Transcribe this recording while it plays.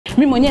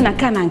Mimi mwenyewe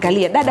nakaa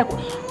naangalia dada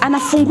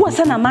anafungua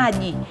sana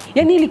maji.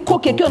 Yaani ili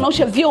koki akiwa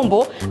anaosha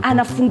vyombo,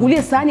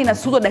 anafungulia sahani na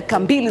suuza dakika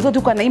 2 zote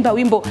huko anaimba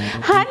wimbo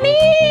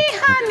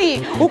hani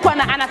huko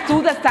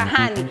anasuuza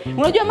sahani.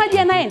 Unajua maji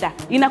yanaenda,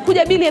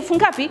 inakuja bili elfu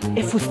ngapi?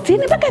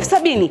 60,000 mpaka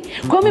 70,000.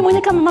 Kwa hiyo mimi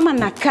mwenyewe kama mama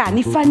nakaa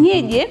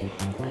nifanyeje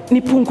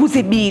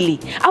nipunguze bili,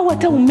 au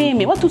hata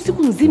umeme. Watu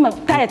siku nzima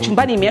taa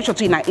chumbani imeachwa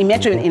tu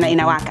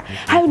inawaka.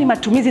 Hayo ni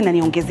matumizi na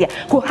niongezea.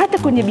 Kwa hata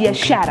kwenye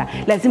biashara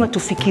lazima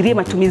tufikirie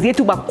matumizi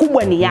yetu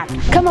makubwa ni yapi.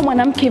 Kama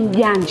mwanamke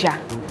mjanja,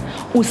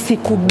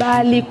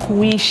 usikubali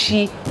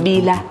kuishi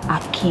bila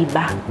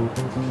akiba.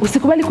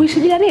 Usikubali kuishi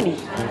bila nini?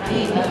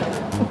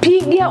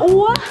 Piga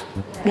ua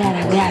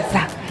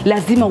garagaza.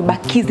 Lazima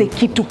ubakize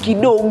kitu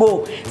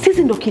kidogo.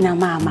 Sisi ndo kina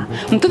mama.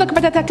 Mtoto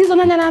akipata tatizo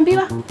nani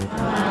anaambiwa?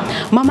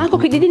 Mama yako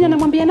kijijini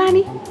anamwambia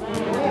nani?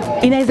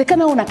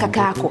 Inawezekana una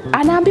kaka yako.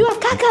 Anaambiwa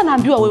kaka,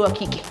 anaambiwa wewe wa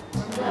kike.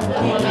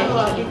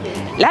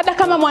 Labda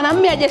kama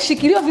mwanamume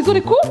hajashikiliwa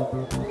vizuri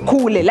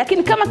kule,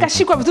 lakini kama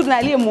kashikwa vizuri na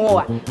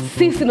aliyemuoa,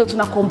 sisi ndo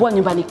tunakomboa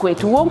nyumbani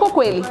kwetu. Uongo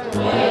kweli?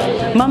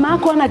 Mama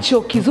yako ana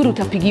cheo kizuri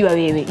utapigiwa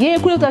wewe. Yeye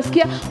kule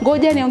utasikia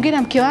ngoja niongee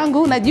na mke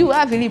wangu,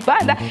 unajua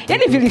vilipanda,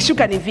 yani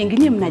vilishuka ni vingi,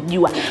 nyinyi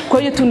mnajua. Kwa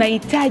hiyo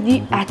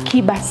tunahitaji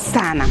akiba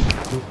sana.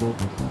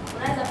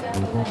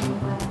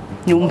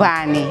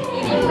 Nyumbani.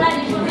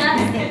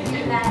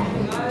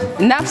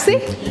 Nafsi?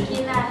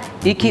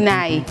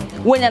 Ikinai.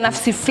 Wenye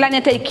nafsi fulani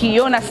hata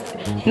ikiona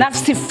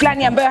nafsi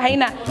fulani ambayo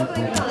haina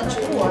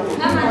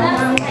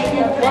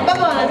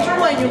baba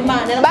anachukua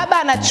nyumbani.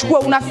 Baba anachukua,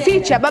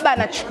 unaficha, baba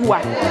anachukua.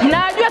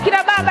 Mnajua kina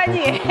baba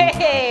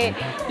nyie.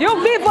 You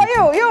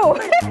people you.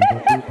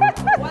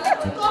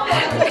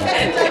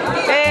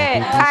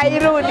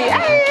 Hairudi.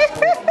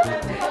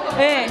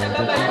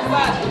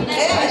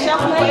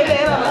 Shakuwa ile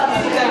hela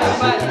anasika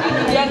nyumbani.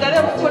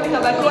 Akiangalia mfukoni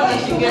kabatiwa na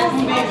shilingi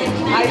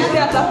 2,000. Aisee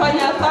atafanya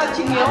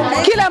searching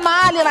ya kila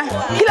mahali.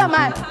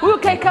 Huyu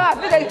kaika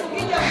wapi?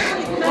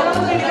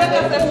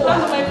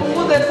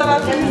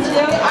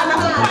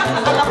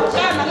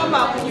 Anakukana kama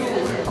hakujua.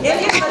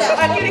 Yaani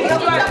akili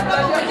kichwani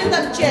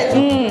anapoteza mchezo.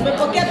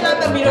 Umepokea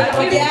labda milioni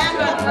 1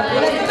 yako.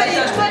 Unataka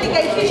ichukue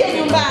nikaifishe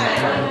nyumbani.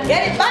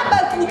 Yaani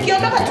baba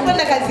ukiondoka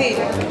tukwenda kazini.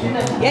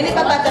 Yaani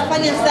baba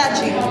atafanya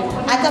searching.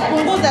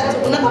 Atapunguza tu.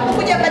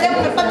 Unapokuja baadaye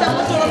umepata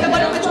mtu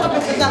unataka umechukua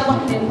pesa zako.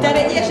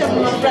 Utarejesha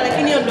mnafura,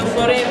 lakini hiyo ndo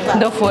forever.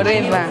 Ndo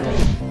forever.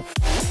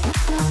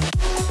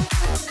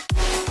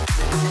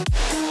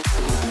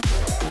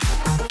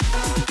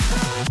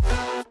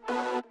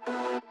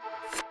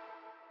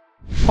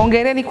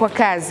 Hongereni kwa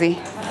kazi.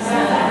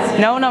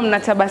 Naona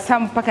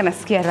mnatabasamu mpaka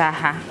nasikia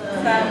raha.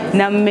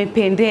 Na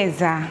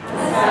mmependeza.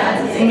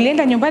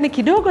 Mlienda nyumbani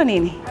kidogo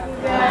nini?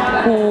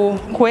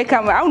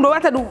 Kuweka au ndo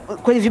hata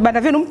kwenye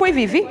vibanda vyenu mpo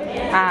hivi?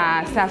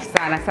 Safi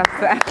sana.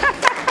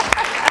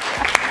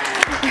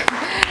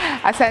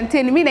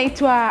 Asanteni. Mimi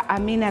naitwa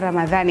Amina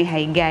Ramadhani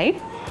Haighai.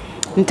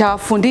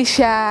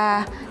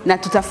 Nitawafundisha na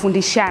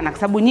tutafundishana kwa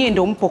sababu nyie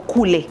ndio mpo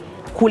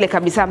kule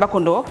kabisa ambako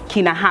ndo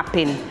kina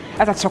happen.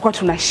 Sasa tutakuwa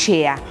tuna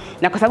share.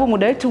 Na kwa sababu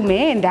muda wetu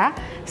umeenda,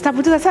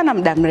 sitapoteza sana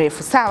muda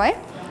mrefu, sawa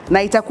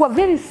Na itakuwa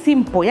very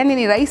simple, yani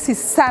ni rahisi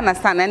sana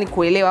yani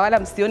kuelewa, wala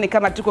msione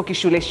kama tuko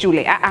kishule.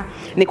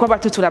 Ni kwamba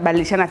tu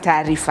tunabadilishana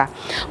taarifa.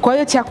 Kwa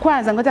hiyo cha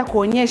kwanza ngoja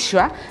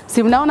kuonyeshwa,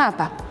 si mnaona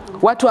hapa?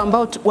 Watu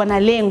ambao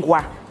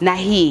wanalengwa na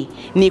hii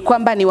ni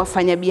kwamba ni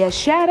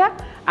wafanyabiashara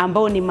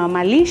ambao ni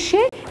mamalishe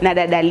na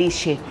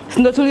dadalishe.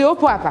 Ndio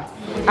tuliopo hapa?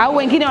 Au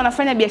wengine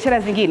wanafanya biashara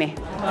zingine?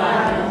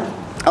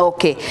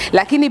 Okay,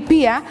 lakini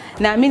pia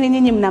naamini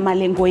nyinyi mna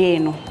malengo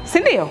yenu, si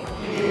ndio?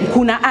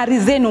 Kuna ari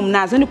zenu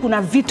mnazo, yani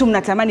kuna vitu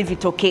mnatamani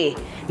vitokee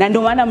na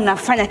ndio maana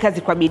mnafanya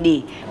kazi kwa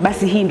bidii.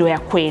 Basi hii ndio ya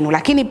kwenu.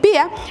 Lakini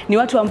pia ni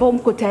watu ambao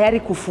mko tayari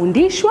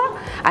kufundishwa,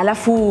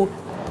 alafu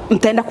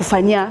mtaenda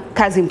kufanyia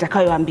kazi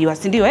mtakayoambiwa,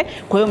 si ndio?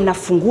 Kwa hiyo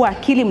mnafungua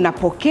akili,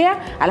 mnapokea,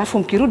 alafu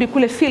mkirudi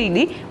kule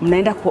field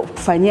mnaenda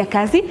kufanyia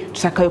kazi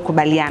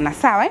tutakayokubaliana,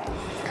 sawa?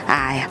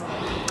 Haya.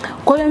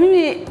 Kwa hiyo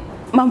mimi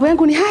mambo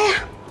yangu ni haya.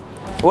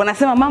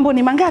 Wanasema mambo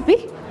ni mangapi?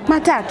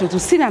 3 tu,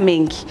 sina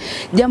mengi.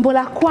 Jambo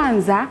la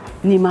kwanza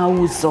ni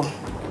mauzo.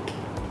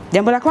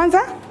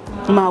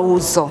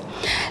 Mauzo.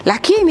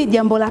 Lakini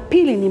jambo la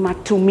pili ni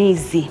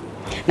matumizi.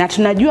 Na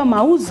tunajua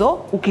mauzo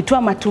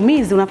ukitoa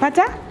matumizi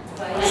unapata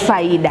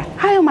faida.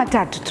 Hayo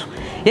 3 tu.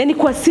 Yaani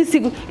kwa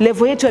sisi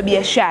level yetu ya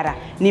biashara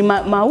ni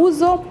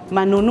mauzo,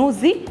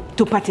 manunuzi,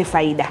 tupate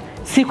faida.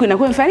 Siku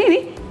inakuwa imefanya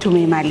nini?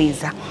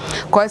 Tumeimaliza.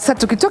 Kwa sasa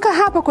tukitoka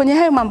hapa kwenye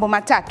hayo mambo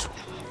 3,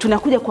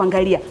 tunakuja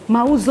kuangalia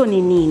mauzo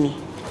ni nini.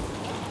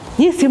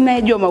 Nyinyi si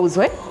mnayejua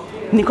mauzo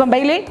Ni kwamba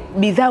ile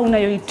bidhaa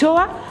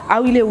unayoitoa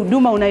au ile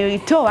huduma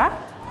unayoitoa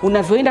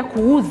unavyoenda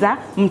kuuza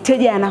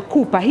mteja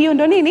anakupa. Hiyo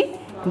ndo nini?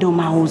 Ndo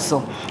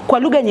mauzo. Kwa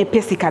lugha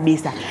nyepesi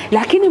kabisa.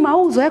 Lakini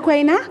mauzo yako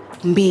aina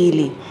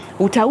 2.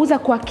 Utauza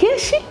kwa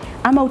keshi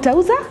ama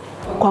utauza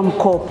kwa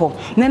mkopo.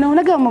 Na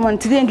naonaga mama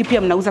ntilie wengi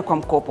pia mnauza kwa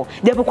mkopo.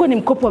 Japokuwa ni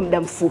mkopo wa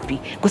muda mfupi.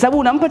 Kwa sababu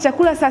unampa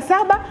chakula saa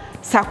 7,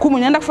 saa 10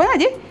 unaenda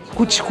kufanyaje?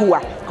 Kuchukua.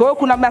 Kwa hiyo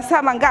kuna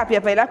masaa mangapi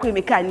hapa ile yako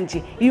imekaa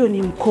nje. Hiyo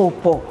ni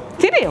mkopo.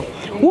 Ndio.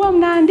 Huwa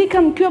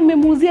mnaandika mkiwa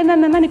mmemuuzia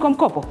nani na nani kwa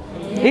mkopo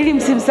ili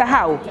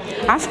msimsahau.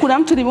 Alafu kuna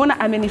mtu nimeona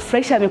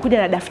amenifurahisha,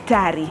 amekuja na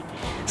daftari.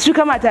 Sio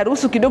kama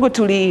ataruhusu kidogo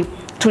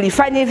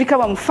tulifanya hivi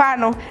kama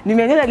mfano,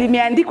 nimeona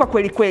limeandikwa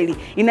kweli kweli.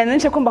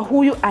 Inaonyesha kwamba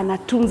huyu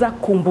anatunza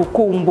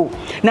kumbukumbu.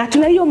 Na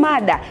tuna hiyo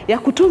mada ya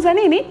kutunza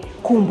nini?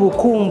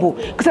 Kumbukumbu.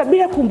 Kwa sababu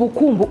bila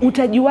kumbukumbu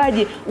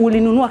utajuaje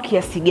ulinunua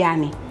kiasi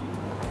gani?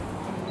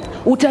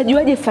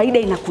 Utajuaje faida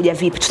inakuja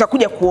vipi?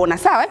 Tutakuja kuona,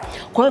 sawa?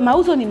 Kwa hiyo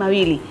mauzo ni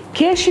mawili,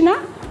 cash na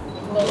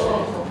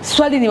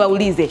swali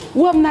niwaulize.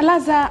 Huwa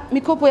mnalaza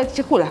mikopo ya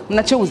chakula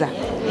mnachouza?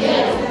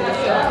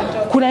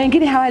 Kuna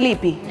wengine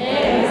hawalipi?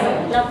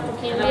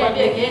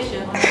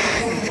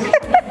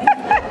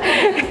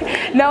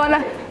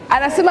 Na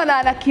anasema na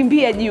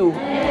anakimbia juu.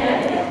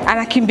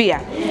 Anakimbia.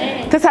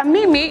 Sasa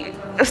mimi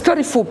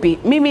story fupi,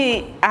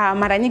 mimi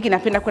mara nyingi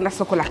napenda kwenda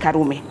soko la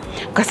Karume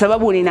kwa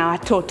sababu nina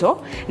watoto,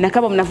 na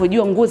kama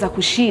mnavyojua nguo za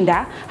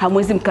kushinda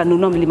hamwezi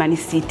mkanunua Mlimani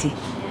City.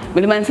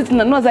 Mlimani City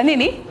tunanunua za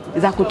nini?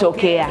 Za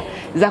kutokea.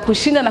 Za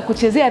kushinda na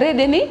kuchezea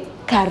rede ni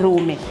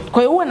Karume.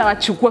 Kwa hiyo huwa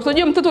nawachukua.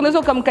 Unajua mtoto unaweza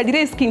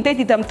ukamkadiria skin tight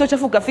itamtosha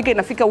afu ukafika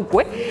inafika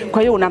huko.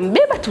 Kwa hiyo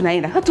unambeba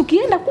tunaenda. Sasa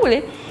tukienda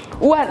kule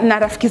huwa na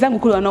rafiki zangu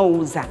kule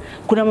wanaouza.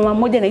 Kuna mama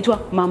mmoja anaitwa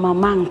Mama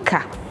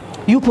Manka.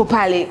 Yupo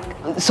pale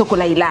soko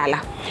la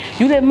Ilala.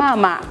 Yule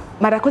mama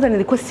mara kwanza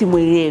nilikuwa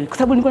simuelewi kwa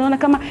sababu nilikuwa naona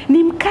kama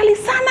ni mkali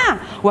sana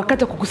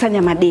wakati wa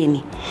kukusanya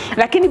madeni.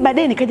 Lakini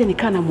baadaye nikaja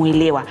nikawa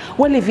namuelewa.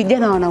 Wale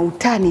vijana wana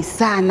utani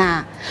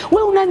sana.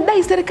 Wewe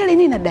unadai serikali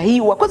nini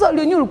inadaiwa? Kwanza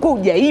walionyua ulikuwa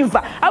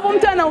hujaiva. Hapo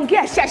mtu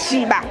anaongea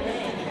shashiba.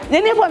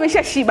 Yaani hapo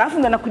ameshashiba afu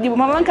ndo anakujibu.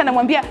 Mama Manka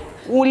anamwambia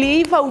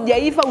uliiva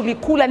hujaiva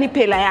ulikula ni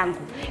pela yangu.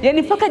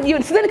 Yaani mpaka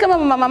jioni sidhani kama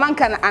Mama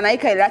Manka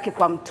anaika hela yake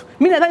kwa mtu.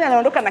 Mimi nadhani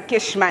anaondoka na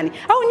cash money.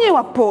 Au nyewe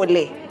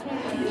wapole.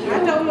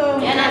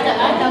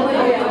 Hata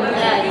huyo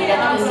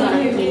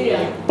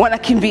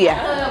wanakimbia.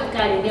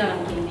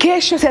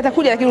 Kesho si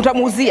atakuja lakini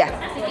utamuuzia.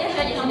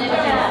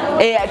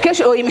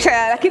 Kesho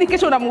imesha, lakini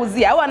kesho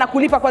unamuuzia au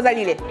anakulipa kwanza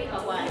lile.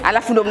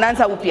 Alafu ndo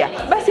mnaanza upya.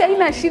 Basi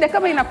haina shida,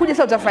 kama inakuja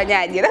sasa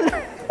utafanyaje?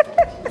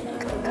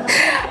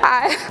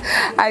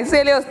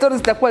 Aisee, leo stories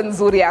zitakuwa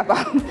nzuri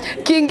hapa.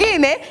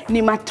 Kingine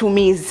ni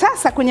matumizi.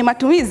 Sasa kwenye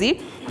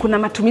matumizi kuna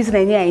matumizi na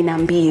yenyewe aina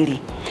mbili.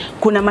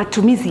 Kuna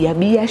matumizi ya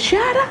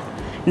biashara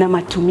na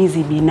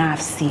matumizi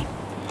binafsi.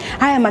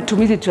 Haya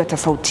matumizi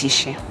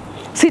tuyatofautishe.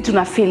 Si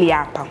tunafeli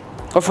hapa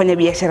wafanya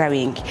biashara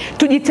wengi.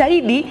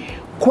 Tujitahidi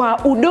kwa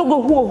udogo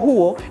huo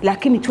huo,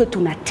 lakini tuwe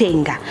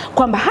tunatenga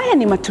kwamba haya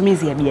ni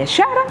matumizi ya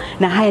biashara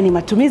na haya ni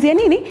matumizi ya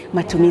nini?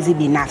 Matumizi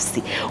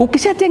binafsi.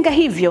 Ukishatenga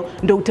hivyo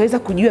ndio utaweza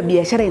kujua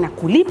biashara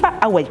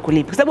inakulipa au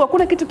haikulipi. Kwa sababu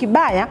hakuna kitu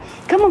kibaya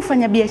kama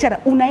mfanya biashara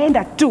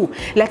unaenda tu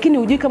lakini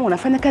hujui kama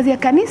unafanya kazi ya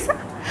kanisa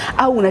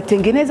au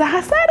unatengeneza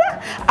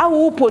hasara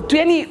au upo tu,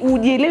 yani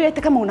ujielewe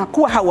hata kama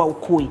unakuwa au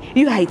haukui.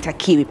 Hiyo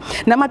haitakiwi.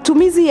 Na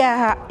matumizi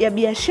ya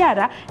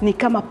biashara ni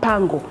kama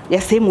pango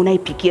ya sehemu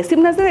unaipikia. Si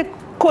mna zile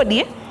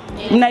kodi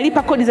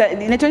mnalipa kodi za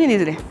inaitwa nini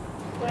zile?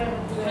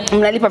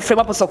 Mnalipa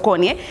frame hapo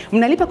sokoni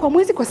mnalipa kwa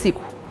mwezi kwa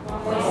siku?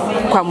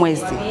 Kwa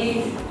mwezi.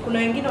 Kuna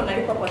wengine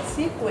wanalipa kwa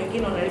siku,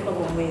 wengine wanalipa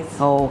kwa mwezi.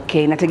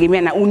 Okay,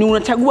 nategemea na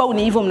unachagua au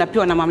ni hivyo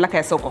mnapewa na mamlaka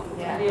ya soko?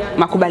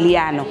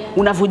 Makubaliano.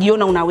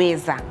 Unavyojiona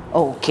unaweza.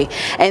 Okay.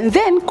 And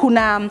then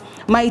kuna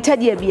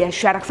mahitaji ya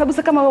biashara. Kwa sababu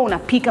sasa kama wewe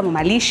unapika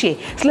mamalishe,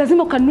 si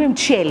lazima ukanunue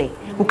mchele,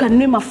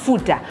 ukanunue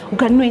mafuta,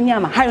 ukanunue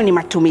nyama. Hayo ni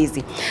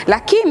matumizi.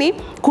 Lakini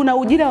kuna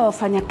ujira wa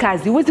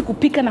wafanyakazi. Huwezi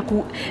kupika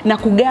na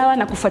kugawa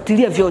na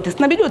kufuatilia vyote.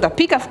 Inabidi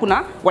utapika afu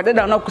kuna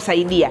wadada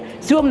wanaokusaidia.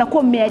 Sio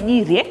mnakuwa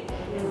mmeajiri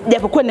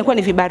japokuwa inakuwa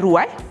ni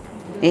vibarua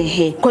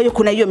Kwa hiyo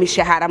kuna hiyo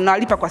mishahara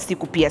mnawalipa kwa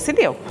siku pia, si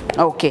ndio?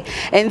 Okay.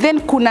 And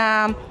then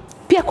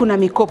pia kuna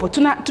mikopo.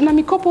 Tuna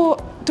mikopo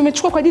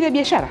tumechukua kwa ajili ya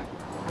biashara?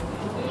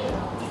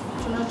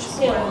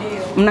 Tunachukua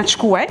ndio.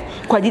 Mnachukua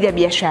kwa ajili ya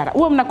biashara.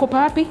 Huwa mnakopa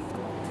wapi?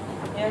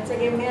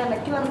 Inategemea na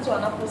kila mtu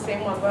anapo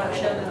sehemu ambayo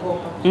anaenda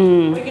kukopa.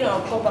 Wengine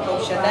wanakopa kwa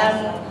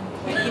ushadamu,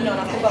 wengine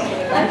wanakopa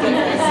kwenye banki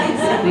ya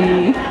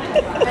taasisi.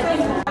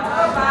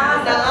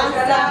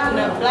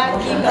 Kuna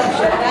blacking na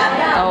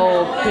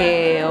ushadamu.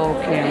 Okay.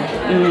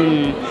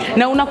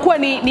 Na unakuwa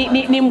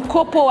ni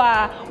mkopo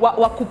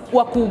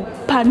wa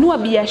kupanua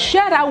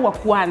biashara au wa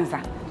kuanza?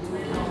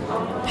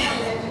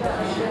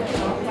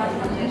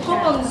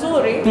 Mkopo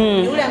mzuri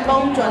ni ule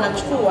ambao mtu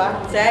anachukua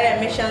tayari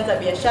ameshaanza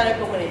biashara,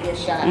 yuko kwenye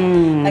biashara.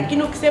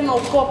 Lakini ukisema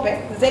ukope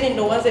zeni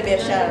ndio uanze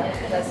biashara,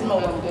 lazima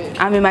uanze.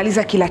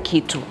 Amemaliza kila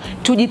kitu.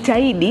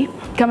 Tujitahidi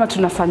kama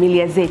tuna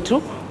familia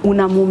zetu,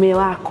 una mume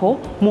wako,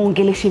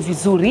 muongeleshe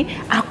vizuri,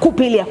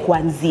 akupe ile ya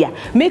kuanzia.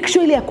 Make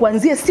sure ile ya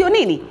kuanzia sio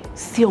nini?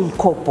 Sio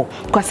mkopo.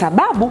 Kwa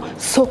sababu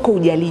soko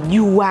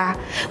hujalijua.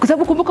 Kwa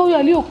sababu kumbuka huyo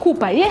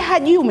aliyokupa, yeye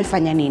hajui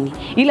umefanya nini.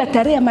 Ila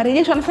tarehe ya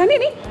marejesho anafanya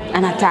nini?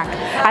 Anataka.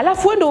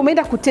 Alafu wewe ndio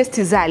umeenda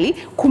kutesti zali,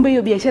 kumbe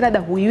hiyo biashara hata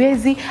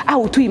huiwezi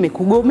au tu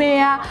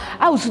imekugomea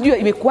au sijui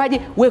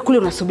imekuaje, wewe kule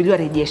unasubiriwa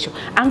rejesho.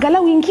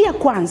 Angalau ingia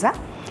kwanza,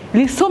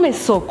 lisome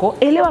soko,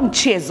 elewa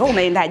mchezo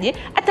unaendaje.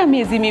 Hata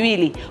miezi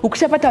miwili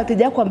ukishapata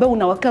wateja wako ambao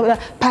unawaka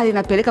pale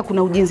napeleka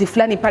kuna ujenzi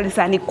fulani pale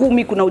sahani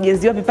 10, kuna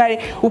ujenzi wapi pale,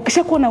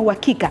 ukishakuwa na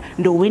uhakika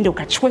ndio uende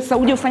ukachukue sasa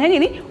uje ufanye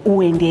nini?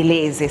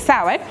 Uendeleze.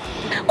 Sawa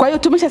Kwa hiyo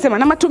tumeshasema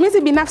na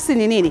matumizi binafsi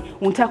ni nini?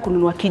 Unataka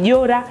kununua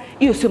kijora,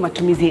 hiyo sio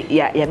matumizi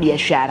ya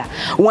biashara.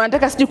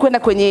 Unataka sijui kwenda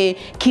kwenye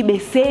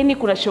kibeseni,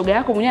 kuna shoga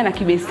yako mwenyewe na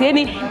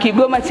kibeseni,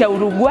 Kigoma cha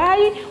Uruguay,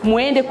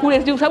 muende kule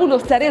sijui sababu ndio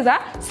stareza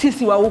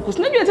sisi wa huku.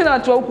 Unajua tena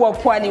watu wa huku wa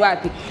pwani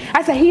wapi.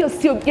 Sasa hiyo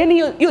sio, yani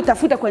hiyo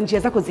tafuta kwa njia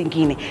zako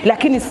zingine,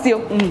 lakini sio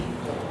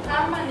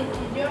kama ni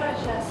kijora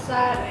cha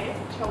sare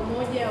cha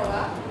umoja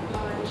wa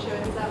mawanisho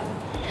wenzangu.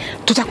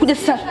 Tutakuja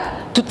sasa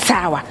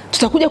sawa.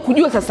 Tutakuja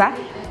kujua sasa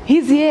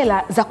hizi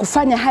hela za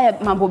kufanya haya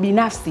mambo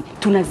binafsi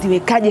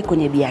tunaziwekaje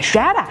kwenye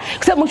biashara?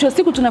 Kwa sababu mwisho wa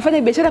siku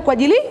tunafanya biashara kwa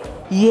ajili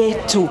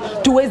yetu,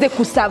 tuweze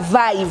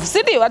kusurvive.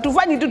 Si ndio?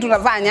 Hatufanyi tu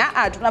tunafanya,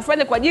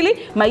 tunafanya kwa ajili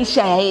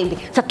maisha yaende.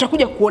 Sasa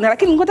tutakuja kuona,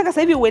 lakini nataka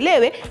sasa hivi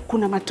uelewe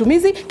kuna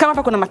matumizi, kama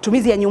hapa kuna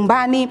matumizi ya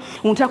nyumbani,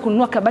 unataka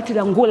kununua kabati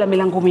la nguo la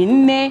milango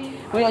 4,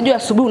 unajua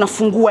asubuhi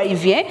unafungua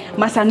hivi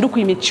masanduku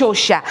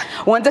imechosha.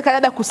 Unataka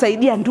labda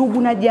kusaidia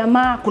ndugu na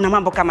jamaa, kuna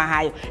mambo kama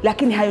hayo.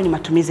 Lakini hayo ni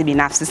matumizi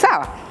binafsi,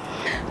 sawa?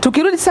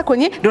 Tukirudi sasa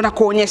kwenye ndio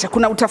nakuonyesha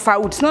kuna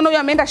utofauti. Unaona huyo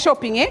ameenda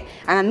shopping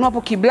ananunua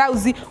hapo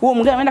kiblausi, huo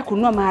mwingine ameenda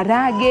kununua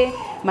maharage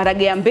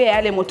ya Mbeya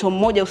yale moto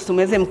mmoja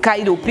usitumeze mkaa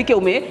ili upike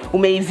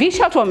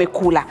umeivisha watu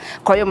wamekula.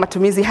 Kwa hiyo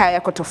matumizi haya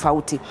yako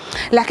tofauti.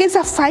 Lakini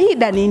sasa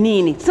faida ni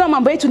nini? Sasa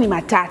mambo yetu ni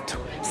matatu.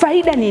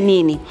 Faida ni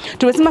nini?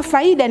 Tumesema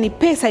faida ni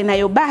pesa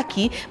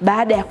inayobaki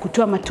baada ya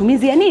kutoa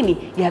matumizi ya nini?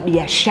 Ya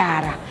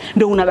biashara.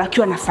 Ndio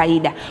unabakiwa na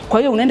faida. Kwa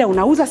hiyo unaenda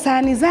unauza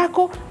sahani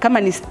zako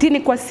kama ni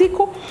 60 kwa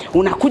siku,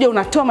 unakuja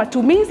unatoa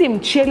matumizi,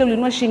 mchele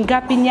ulinunua shilingi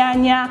ngapi,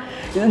 nyanya,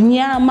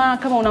 nyama,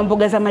 kama una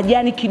mboga za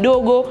majani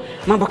kidogo,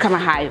 mambo kama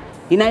hayo.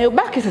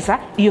 Inayobaki sasa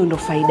hiyo ndio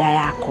faida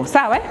yako.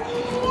 Sawa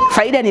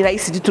Faida ni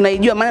rahisi,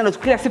 tunaijua maana ndio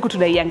kila siku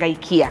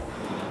tunaihangaikia.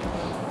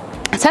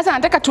 Sasa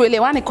nataka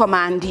tuelewane kwa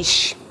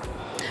maandishi.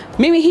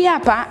 Mimi hii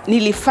hapa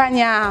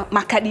nilifanya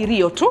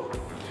makadirio tu.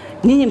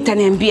 Ninyi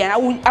mtaniambia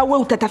au wewe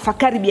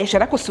utatafakari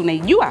biashara yako si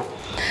unaijua.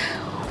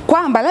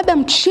 Kwamba labda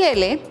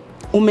mchele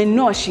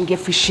umenunua shilingi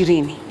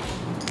 20,000.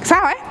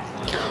 Sawa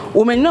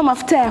Umenunua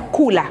mafuta ya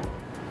kula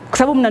kwa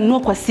sababu mnanunua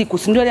kwa siku,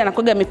 si ndio? Ile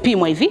anakoga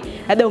amepimwa hivi,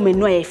 labda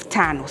umenunua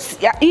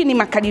 5,000. Hii ni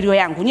makadirio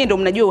yangu. Nyinyi ndio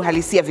mnajua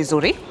uhalisia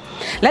vizuri.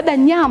 Labda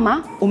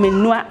nyama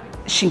umenunua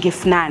shilingi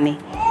 8,000.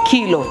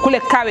 Kilo. Kule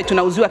Kawe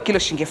tunauziwa kilo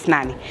shilingi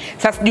 8,000.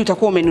 Sasa sijui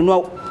utakuwa umenunua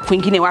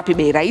kwingine wapi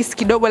bei rahisi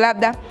kidogo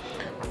labda.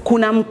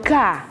 Kuna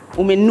mkaa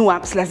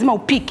umenunua, lazima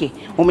upike,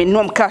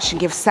 umenunua mkaa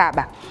shilingi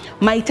 7,000.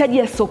 Mahitaji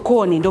ya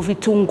sokoni ndio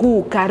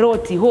vitunguu,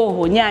 karoti,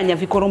 hoho, nyanya,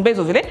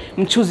 vikorombezo vile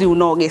mchuzi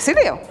unoge, si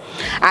ndio?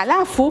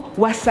 Alafu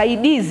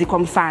wasaidizi kwa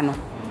mfano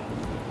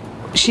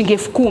shilingi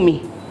 10,000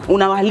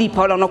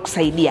 unawalipa wala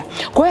unakusaidia.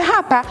 Kwa hiyo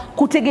hapa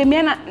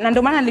kutegemeana, na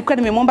ndio maana nilikuwa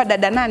nimemwomba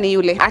dada nani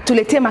yule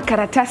atuletee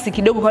makaratasi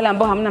kidogo kwa wale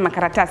ambao hamna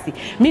makaratasi.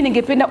 Mimi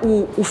ningependa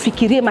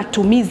ufikirie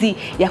matumizi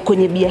ya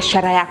kwenye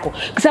biashara yako,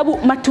 kwa sababu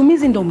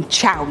matumizi ndio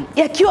mchawi.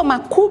 Yakiwa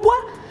makubwa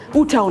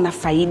utaona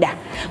faida,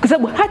 kwa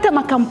sababu hata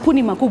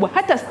makampuni makubwa,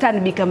 hata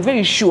Stanbic, I'm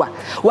very sure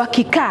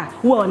wakikaa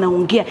huwa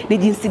wanaongea ni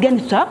jinsi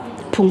gani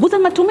punguza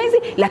matumizi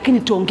lakini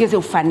tuongeze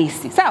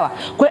ufanisi. Sawa?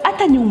 Kwa hiyo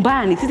hata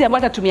nyumbani sisi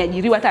ambao hata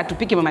tumeajiriwa hata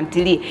atupike mama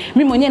ntilie,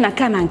 mimi mwenyewe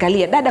nakaa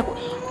naangalia dada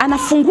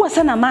anafungua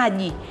sana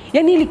maji.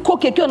 Yaani ili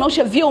koki akiwa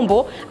anaosha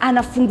vyombo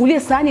anafungulia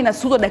sahani na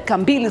suzo dakika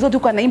 2 zote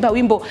huko anaimba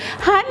wimbo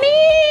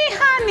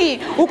hani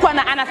huko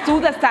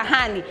anasuuza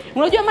sahani.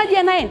 Unajua maji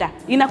yanaenda,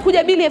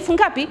 inakuja bili 1000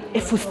 ngapi?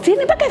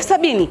 60,000 mpaka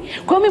 70,000.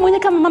 Kwa hiyo mimi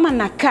mwenyewe kama mama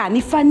nakaa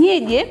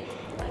nifanyeje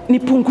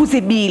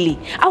nipunguze bili?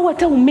 Au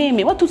hata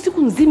umeme, watu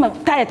siku nzima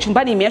taa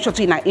chumbani imeachwa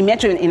tu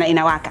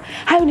inawaka.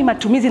 Hayo ni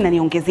matumizi na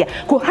niongezea.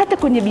 Kwa hata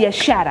kwenye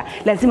biashara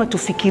lazima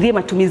tufikirie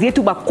matumizi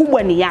yetu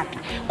makubwa ni yapi.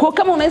 Kwa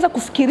kama unaweza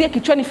kufikiria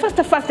kichwani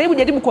fast, hebu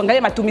jaribu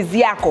kuangalia matumizi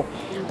yako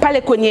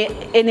pale kwenye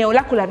eneo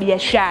lako la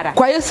biashara.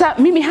 Kwa hiyo sasa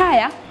mimi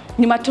haya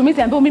ni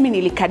matumizi ambayo mimi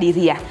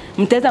nilikadiria.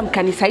 Mtaweza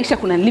mkanisaisha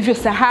kuna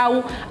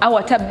nilivyosahau au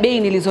hata bei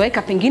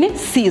nilizoweka pengine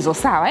sizo,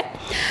 sawa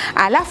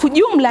Alafu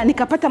jumla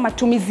nikapata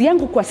matumizi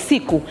yangu kwa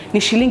siku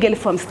ni shilingi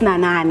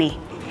 58,000.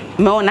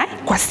 Umeona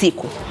kwa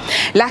siku.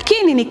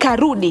 Lakini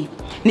nikarudi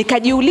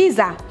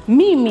nikajiuliza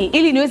mimi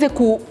ili niweze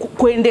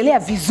kuendelea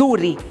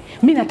vizuri,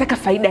 mimi nataka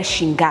faida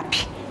shilingi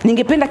ngapi?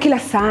 Ningependa kila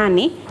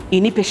sahani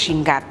inipe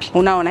shilingi ngapi?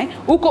 Unaona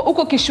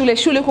huko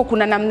kishule huko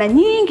kuna namna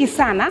nyingi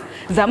sana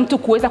za mtu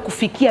kuweza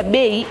kufikia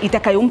bei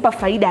itakayompa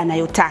faida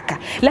anayotaka.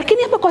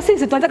 Lakini hapa kwa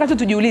sisi tunataka tu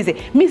tujiulize,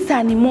 mimi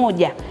sahani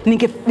moja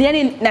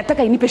yani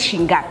nataka inipe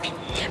shilingi ngapi?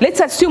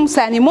 Let's assume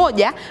sahani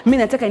moja mimi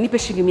nataka inipe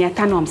shilingi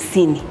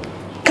 550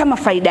 kama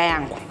faida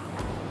yangu.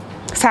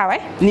 Sawa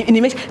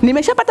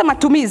nimeshapata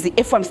matumizi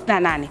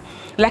 58,000.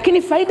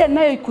 Lakini faida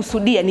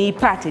ninayoikusudia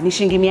niipate ni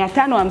shilingi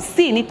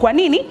 550. Kwa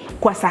nini?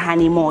 Kwa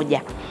sahani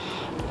moja.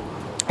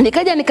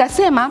 Nikaja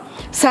nikasema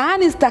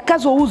sahani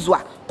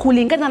zitakazouzwa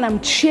kulingana na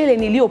mchele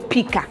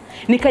niliopika.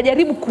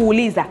 Nikajaribu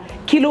kuuliza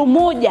kilo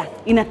moja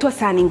inatoa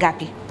sahani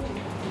ngapi?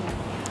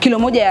 Kilo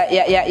moja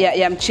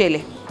ya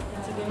mchele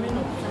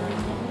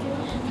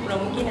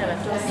kuna mwingine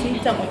anatoa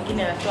 6,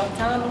 mwingine anatoa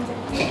 5,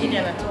 mwingine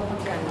anatoa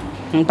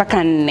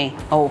mpaka 4.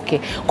 Okay.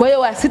 Kwa hiyo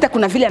wa 6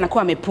 kuna vile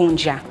anakuwa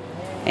amepunja.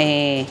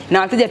 Na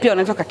wateja pia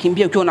wanaweza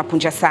kukimbia ukiwa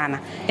unapunja sana.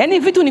 Yaani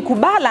vitu ni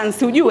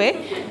kubalance ujue.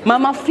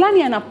 Mama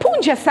fulani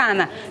anapunja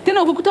sana.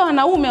 Tena ukikuta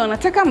wanaume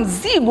wanataka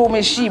mzigo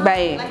umeshiba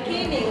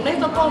Lakini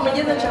unaweza kuwa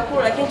umejaza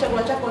chakula lakini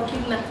chakula chako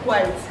hakina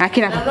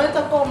quality. Na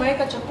unaweza kuwa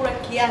umeweka chakula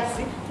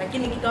kiasi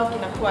lakini kikao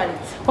kina quality.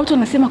 Watu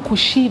wanasema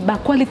kushiba,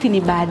 quality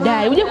ni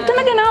baadaye. Uje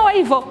kutanaga na hawa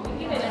hivyo.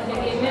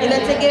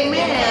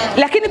 Inategemea.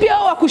 Lakini pia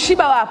wao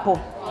kushiba wapo.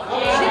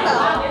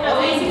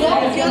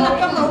 Ukiona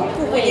kama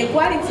huku kwenye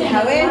quality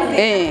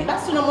hawezi,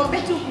 basi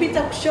unamwambia tu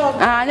pita kushoto.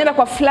 Nenda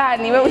kwa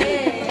fulani wewe.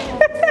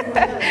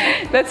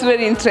 That's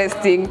very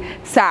interesting.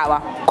 Sawa.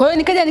 Kwa hiyo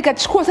nikaja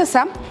nikachukua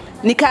sasa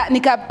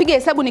nikapiga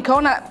hesabu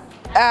nikaona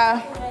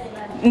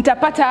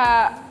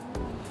nitapata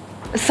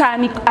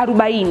sahani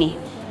 40.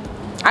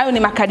 Hayo ni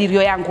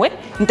makadirio yangu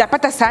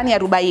nitapata sahani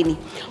 40.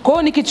 Kwa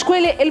hiyo nikichukua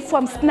ile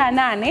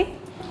 1058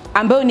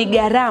 ambayo ni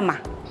gharama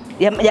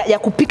ya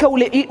kupika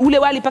ule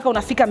wali paka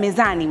unafika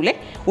mezani ule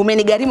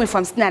umenigharimu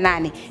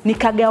 1058,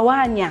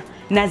 nikagawanya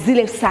na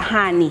zile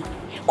sahani.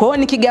 Kwa hiyo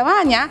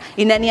nikigawanya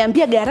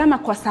inaniambia gharama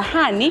kwa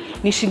sahani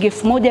ni shilingi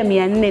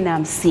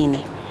 1450.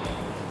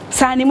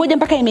 Sahani moja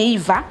mpaka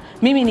imeiva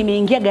mimi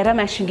nimeingia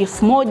gharama ya shilingi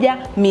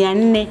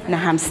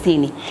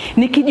 1450.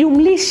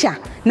 Nikijumlisha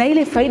na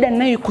ile faida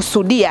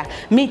ninayokusudia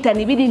mimi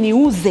itanibidi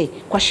niuze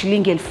kwa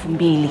shilingi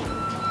 2000.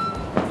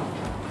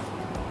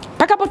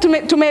 Paka hapo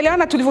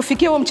tumeelewana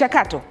tulivyofikia huo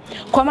mchakato.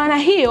 Kwa maana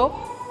hiyo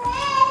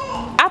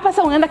hapa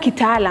sasa unaenda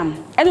kitaalamu.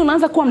 Yaani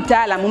unaanza kuwa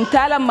mtaalamu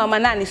mama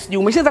nani sijui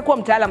umeshaanza kuwa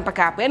mtaalamu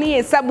mpaka hapo. Yaani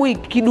hesabu hii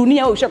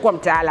kidunia wewe ushakuwa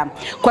mtaalamu.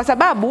 Kwa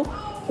sababu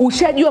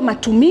ushajua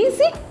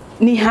matumizi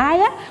ni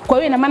haya, kwa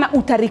hiyo ina maana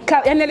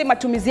utarika, yani ile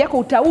matumizi yako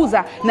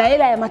utauza na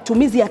hela ya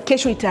matumizi ya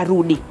kesho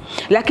itarudi.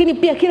 Lakini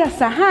pia kila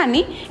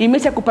sahani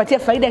imesha kupatia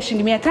faida ya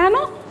shilingi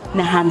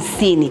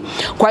 550.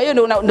 Kwa hiyo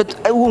ndio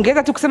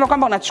ungeweza tu kusema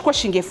kwamba unachukua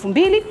shilingi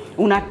 2000,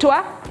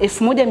 unatoa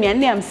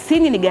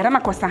 1450 ni gharama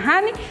kwa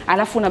sahani,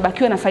 alafu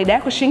unabakiwa na faida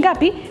yako shilingi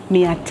ngapi?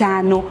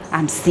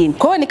 550.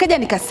 Kwa hiyo nikaja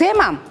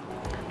nikasema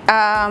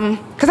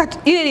sasa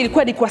ile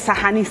ilikuwa ni kwa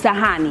sahani.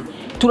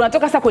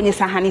 Tunatoka sasa kwenye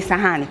sahani.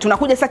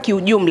 Tunakuja sasa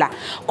kiujumla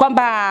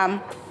kwamba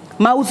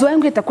mauzo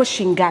yangu yatakuwa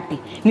shilingi ngapi?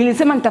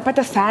 Nilisema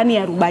nitapata sahani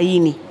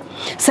 40.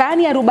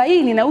 Sahani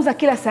 40 nauza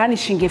kila sahani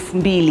shilingi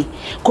 2000.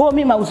 Kwa hiyo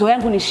mimi mauzo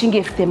yangu ni shilingi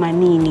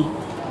 80.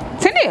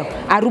 Si ndio?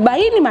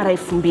 40 mara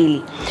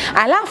 2000.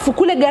 Alafu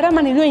kule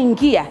gharama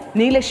niliyoingia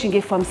ni ile shilingi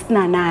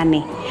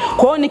 58.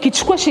 Kwa hiyo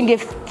nikichukua shilingi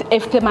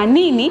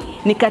 80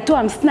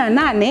 nikatoa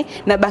 58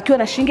 na bakiwa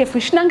na shilingi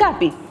 20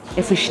 ngapi?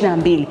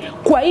 22.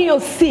 Kwa hiyo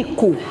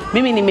siku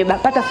mimi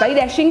nimepata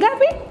faida ya shilingi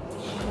ngapi?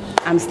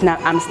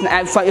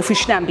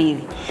 22.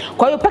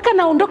 Kwa hiyo paka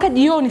naondoka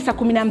jioni saa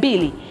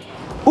 12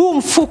 huu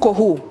mfuko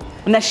huu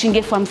na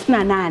shilingi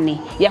 58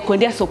 ya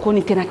kuendea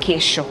sokoni tena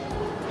kesho.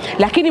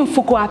 Lakini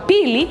mfuko wa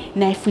pili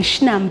na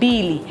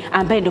 22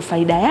 ambaye ndio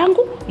faida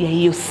yangu ya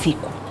hiyo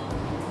siku.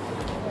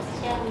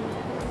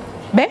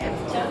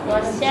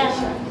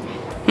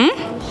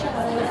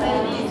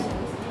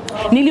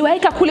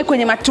 Niliwaika kule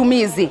kwenye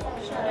matumizi.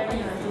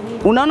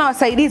 Unaona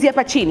wasaidizi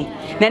hapa chini.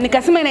 Na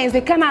nikasema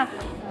inawezekana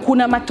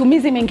kuna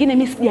matumizi mengine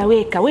mimi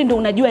sijaweka. Wewe ndio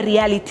unajua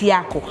reality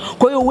yako.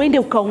 Kwa hiyo uende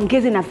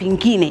ukaongeze na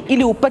vingine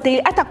ili upate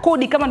ile hata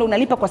kodi kama ndio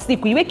unalipa kwa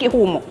siku iweke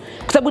humo.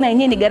 Kwa sababu na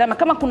yenyewe ni gharama,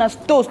 kama kuna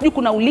stores, sijui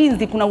kuna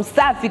ulinzi, kuna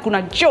usafi,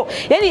 kuna choo.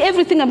 Yaani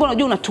everything ambayo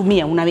unajua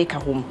unatumia unaweka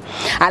humo.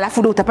 Alafu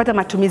ndio utapata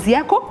matumizi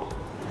yako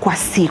kwa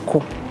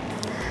siku.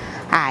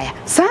 Haya.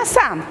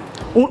 Sasa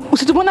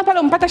usitumona pale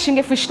umpata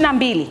shilingi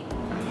 22.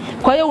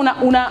 Kwa hiyo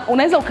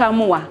unaweza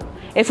ukaamua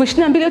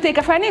 22 yote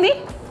ikafanya nini?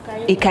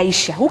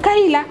 Ikaisha.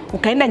 Ukaila,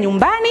 ukaenda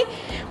nyumbani,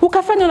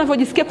 ukafanya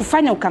unavyojisikia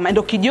kufanya,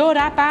 ndio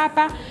kijora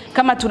hapa.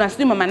 Kama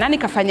tunasema mama nani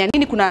kafanya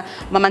nini, kuna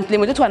mama Ntilie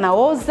mwenzetu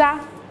anaoza,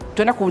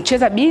 tuenda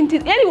kumcheza binti.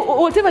 Yaani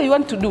whatever you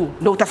want to do,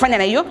 ndio utafanya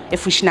na hiyo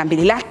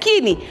 22.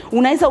 Lakini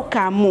unaweza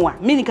ukaamua,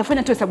 mimi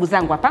nikafanya tu hesabu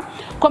zangu hapa,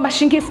 kwamba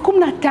shilingi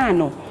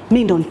 15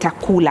 mimi ndo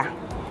nitakula.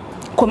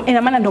 Kwa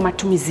ina maana ndo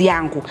matumizi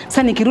yangu.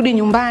 Sasa nikirudi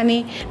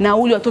nyumbani na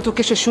ule watoto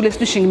kesho shule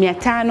sijui shilingi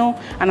 500,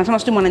 anasema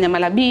sijui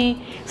mwananyamalabii,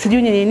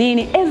 sijui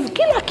nini,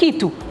 kila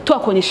kitu toa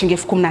kwenye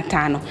shilingi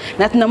 15.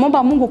 Na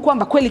tunamwomba Mungu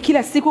kwamba kweli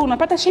kila siku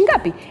unapata shilingi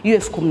ngapi? Hiyo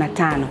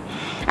 15.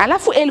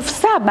 Alafu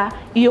 7000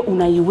 hiyo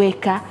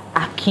unaiweka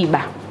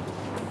akiba.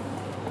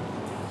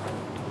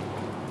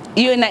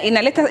 Hiyo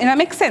ina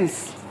make sense?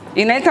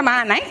 Inaleta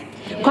maana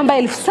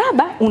kwamba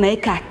 7000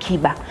 unaweka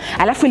akiba.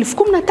 Alafu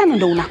 1015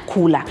 ndo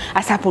unakula.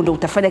 Hasa hapo ndo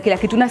utafanya kila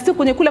kitu. Na sio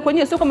kwenye kula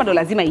kwenyewe, sio kama ndo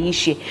lazima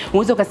iishe.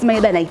 Unaweza ukasema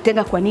yeye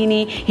anaitenga kwa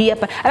nini? Hii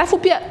hapa. Alafu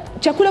pia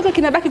chakula kile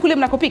kinabaki kule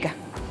mnakopika.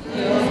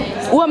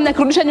 Huwa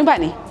mnakirudisha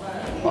nyumbani.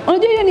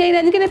 Unajua hiyo ni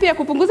aina nyingine pia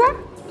kupunguza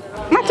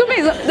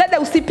matumizi. Dada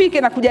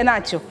usipike na kuja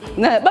nacho.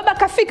 Na baba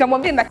kafika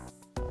mwambie na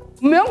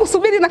mume wangu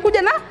subiri na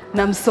kuja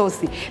na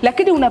msosi.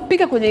 Lakini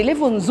unapika kwenye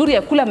level nzuri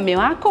ya kula mume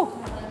wako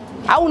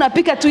au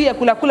unapika tu ya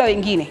kula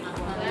wengine?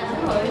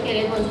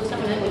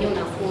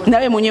 Na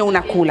wewe mwenyewe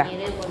unakula.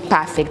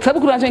 perfect. Sababu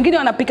kuna watu wengine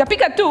wanapika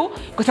pika tu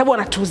kwa sababu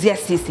wanatuuzia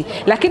sisi.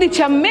 Lakini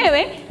cha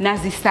mmewe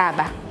nazi 7.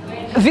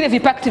 Vile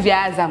vipakti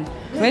vya Azam.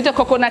 Unaita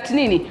coconut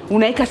nini?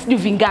 Unaika siju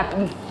vingapi?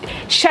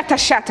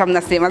 Shata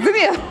mnasema, ndio?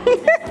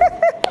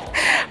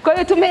 Kwa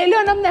hiyo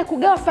tumeelewa namna ya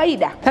kugawa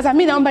faida. Sasa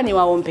mimi naomba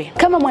niwaombe,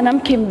 kama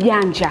mwanamke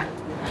mjanja,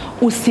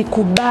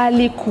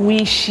 usikubali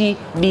kuishi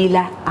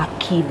bila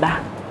akiba.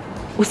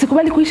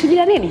 Usikubali kuishi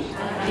bila nini?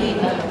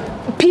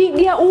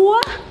 Piga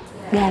ua,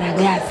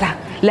 garagaza.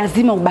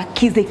 Lazima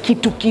ubakize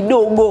kitu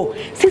kidogo.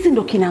 Sisi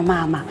ndo kina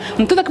mama.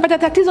 Mtoto akipata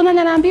tatizo nani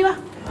anaambiwa?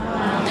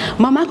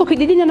 Mama yako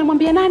kijijini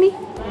anamwambia nani?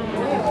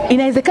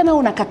 Inawezekana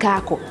una kaka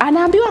yako.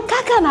 Anaambiwa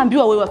kaka,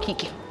 anaambiwa wewe wa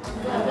kike.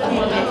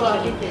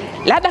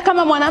 Labda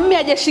kama mwanamume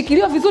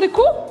hajashikiliwa vizuri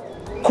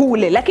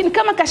kule, lakini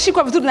kama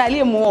kashikwa vizuri na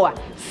aliyemuoa,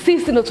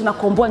 sisi ndo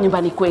tunakomboa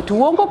nyumbani kwetu.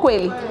 Uongo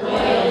kweli?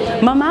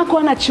 Mama yako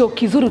ana cheo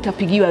kizuri,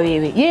 utapigiwa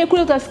wewe. Yeye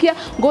kule utasikia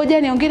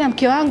ngoja niongee na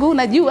mke wangu,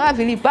 unajua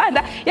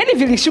vilipanda, yani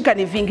vilishuka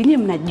ni vingi, nyinyi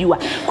mnajua.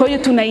 Kwa hiyo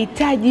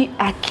tunahitaji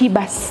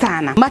akiba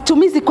sana.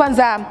 Matumizi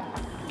kwanza,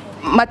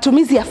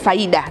 matumizi ya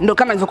faida ndio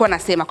kama nilivyokuwa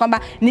nasema kwamba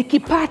ni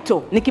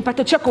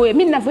kipato chako wewe.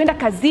 Mimi ninavyoenda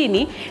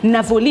kazini,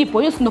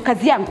 ninavyolipwa, hiyo ndio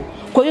kazi yangu.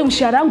 Kwa hiyo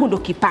mshahara wangu ndio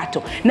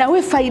kipato. Na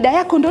wewe faida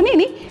yako ndio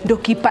nini?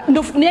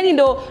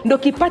 Ndio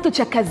kipato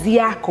cha kazi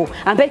yako.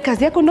 Ambaye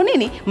kazi yako ndio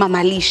nini?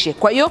 Mamalishe.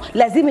 Kwa hiyo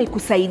lazima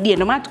ikusaidie.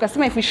 Ndio maana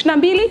tukasema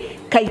 22,000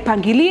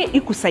 kaipangilie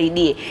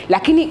ikusaidie.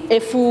 Lakini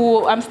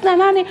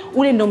 58,000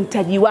 ule ndio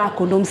mtaji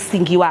wako, ndio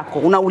msingi wako,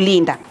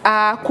 unaulinda.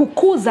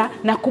 Kukuza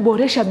na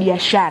kuboresha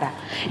biashara.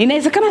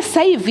 Inawezekana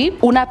sasa hivi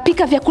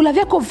unapika vyakula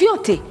vyako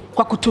vyote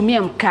kwa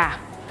kutumia mkaa,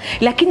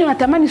 lakini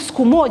unatamani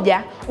siku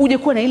moja uje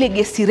kuwa na ile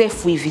gesi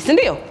refu hivi, si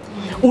ndio?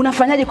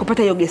 Unafanyaje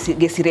kupata hiyo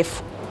gesi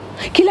refu?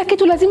 Kila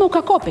kitu lazima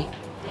ukakope.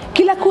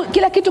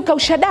 Kila kitu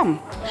kausha damu.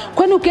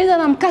 Kwani ukianza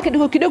na mkaa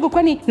kidogo kidogo,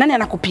 kwani nani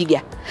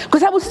anakupiga? Kwa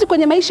sababu sisi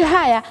kwenye maisha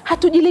haya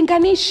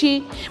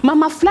hatujilinganishi.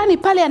 Mama fulani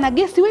pale ana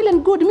gesi well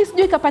and good, mimi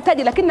sijui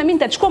kapataje, lakini na mimi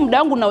nitachukua muda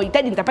wangu na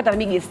uhitaji, nitapata na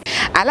mimi gesi.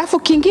 Alafu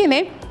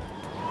kingine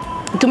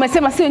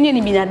tumesema sio wenyewe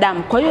ni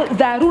binadamu. Kwa hiyo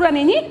dharura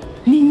ni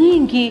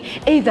nyingi.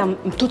 Aidha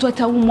mtoto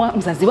ataumwa,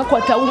 mzazi wako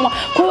ataumwa.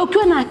 Kwa hiyo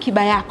ukiwa na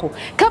akiba yako,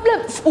 kabla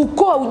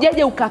ukoa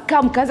ujaje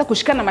ukakaa mkaanza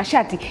kushikana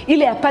mashati,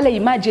 ile ya pale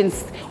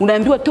emergency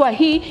unaambiwa toa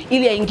hii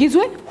ili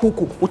yaingizwe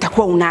huku,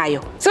 utakuwa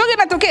unayo. Sio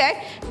kinatokea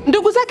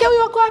ndugu zake huyu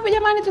wako wapi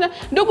jamani?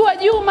 Ndugu wa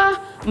Juma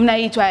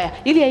mnaitwa haya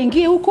ili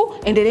yaingie huku,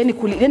 endeleeni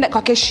kulinda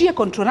kwa keshia,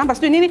 control number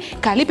sio nini,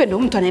 kalipe, ndio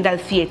mtu anaenda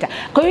theater.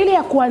 Kwa hiyo ile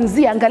ya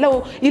kuanzia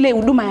angalau ile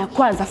huduma ya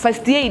kwanza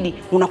first aid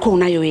unakuwa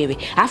unayo wewe.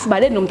 Alafu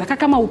baadaye ndio mtakaa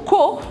kama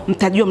ukoo,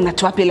 mtajua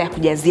mnatoa wapi ile ya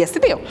kujazia, si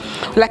ndio?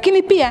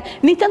 Lakini pia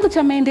ni chanzo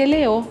cha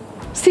maendeleo.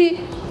 Si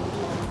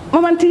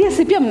mama ntilie,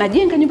 si pia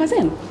mnajenga nyumba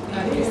zenu?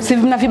 Si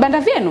mna vibanda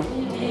vyenu,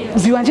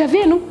 viwanja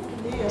vyenu?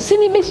 Si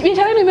ni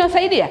biashara yenu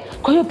imewasaidia?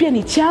 Kwa hiyo pia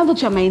ni chanzo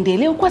cha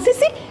maendeleo kwa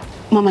sisi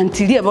mama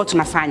ntilie ambao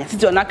tunafanya.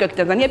 Sisi wanawake wa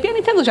Kitanzania pia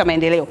ni chanzo cha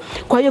maendeleo.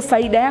 Kwa hiyo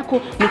faida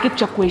yako ni kitu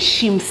cha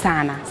kuheshimu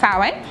sana.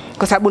 Sawa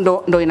Kwa sababu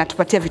ndo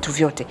inatupatia vitu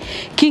vyote.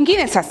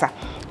 Kingine sasa,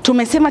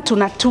 tumesema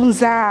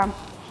tunatunza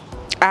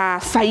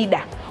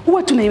faida.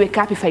 Huwa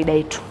tunaiweka wapi faida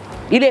yetu?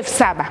 Ile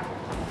 7,000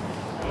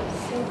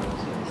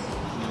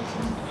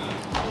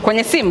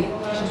 kwenye simu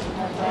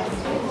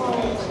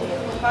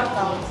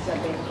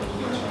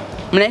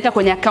mnaweka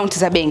kwenye account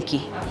za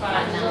benki?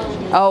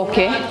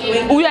 Okay.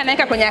 Huyu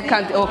anaweka kwenye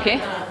account. Okay.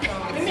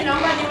 Mimi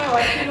naomba niwe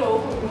wakili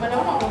huko.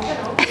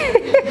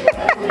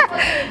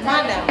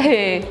 Madam.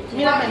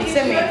 Mimi naomba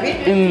niseme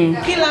hivi.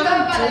 Kila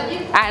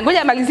mtu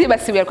ngoja amalizie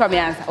basi, alikuwa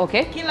ameanza.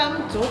 Okay. Kila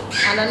mtu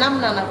ana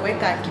namna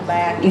anaweka akiba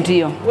yake.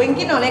 Ndio.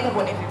 Wengine wanaweka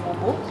kwenye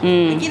vibubu,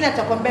 wengine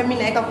atakwambia mimi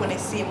naweka kwenye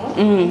simu,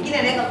 wengine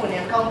anaweka kwenye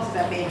account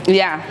za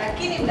benki.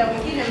 Lakini muda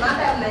mwingine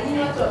madam na nyinyi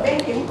watu wa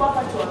benki mko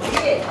hapa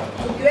tuambie,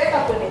 ukiweka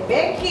kwenye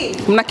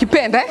benki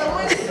mnakipenda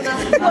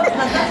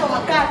tunakatwa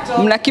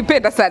makato.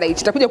 Mnakipenda sana hichi.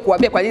 Tutakuja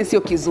kuambia kwa nini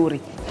sio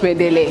kizuri.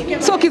 Tuendelee.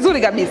 Sio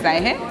kizuri kabisa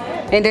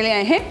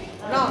Endelea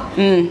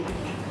No.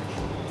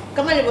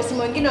 Kama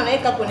nilivyosema, wengine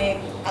wanaweka kwenye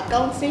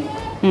accounts,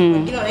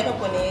 wengine wanaweka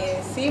kwenye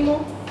simu,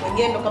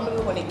 wengine ndo kama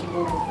hivyo kwenye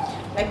kibubu.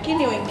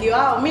 Lakini wengi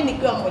wao, mimi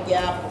nikiwa mmoja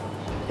wapo,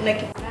 kuna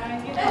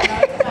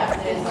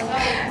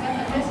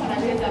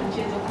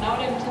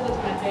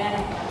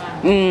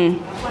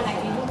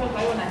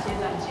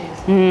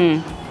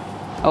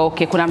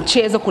Okay, kuna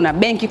mchezo, kuna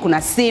benki,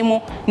 kuna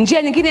simu,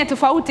 njia nyingine ya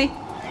tofauti.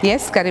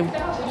 Yes, karibu.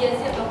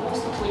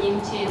 Kwenye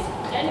mchezo.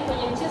 Yaani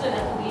kwenye mchezo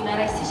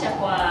inarahisisha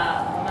kwa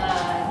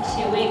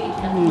mashe wengi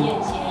tunatumia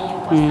njia hiyo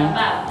kwa sababu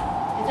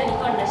sasa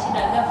nilikuwa na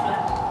shida ghafla.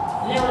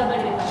 Leo labda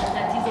nimepata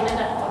tatizo,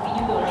 naenda kwa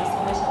kijumbe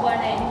unaisomesha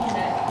bwana mimi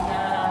na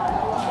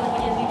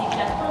ngoja zidi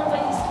class. Kwa sababu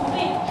hizi siku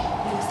mbili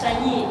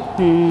nikusanyie.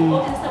 Kwa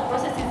sasa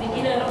process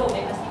zingine labda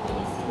umeweka siku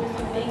kwenye simu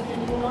benki,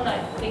 unaona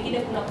pengine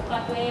kuna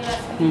kukatwa hela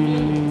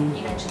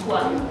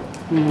inachukua.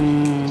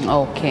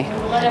 Okay.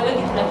 Wale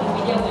wengi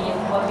tunakimbilia kwenye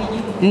kwa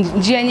vijumbe.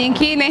 Njia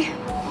nyingine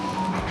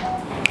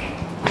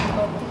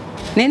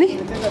nini?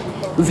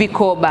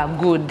 Vikoba.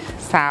 Good.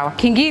 Sawa.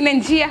 Kingine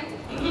njia?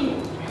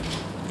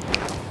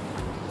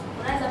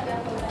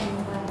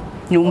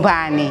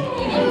 nyumbani.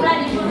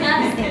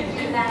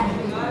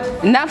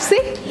 Nafsi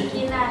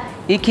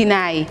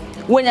ikinai.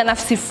 Uwe na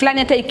nafsi fulani,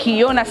 hata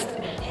ikiona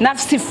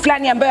nafsi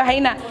fulani ambayo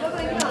haina.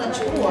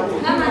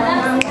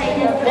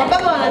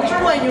 Baba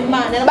wanachukua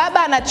nyumbani.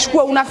 Baba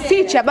anachukua,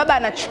 unaficha, baba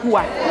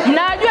anachukua.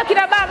 Mnajua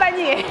kina baba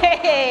nyie.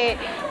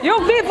 You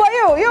people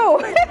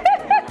you.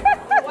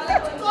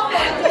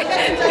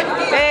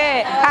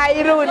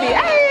 Hairudi.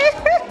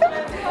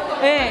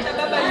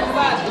 Baba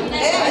nyumbani.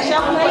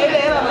 Ashakupa ile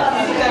hela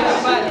masika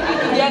nyumbani.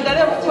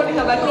 Akijiangalia mfukoni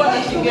kabakiwa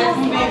na shilingi 2000.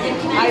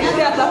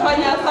 Aisha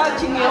atafanya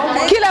searching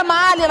ya kila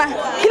mahali na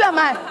kila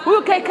mahali.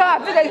 Huyu kaika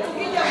wapi?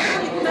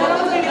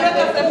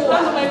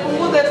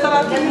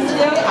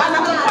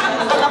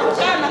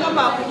 Anakukana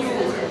kama hakujua.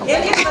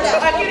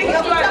 Lakini kitu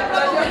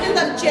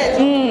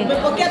mchezo.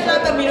 Umepokea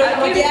labda milioni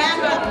 1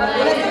 yako.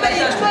 Unasema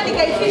nichukue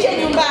nikaifishe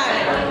nyumbani.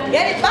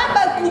 Yaani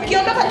baba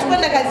ukiondoka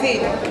tukwenda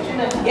kazini.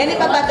 Yaani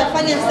baba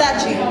atafanya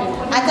searching.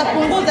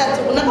 Atapunguza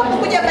tu.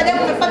 Unapokuja baadaye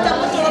umepata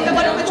mtu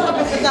unataka kuchukua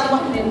pesa zako.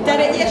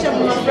 Utarejesha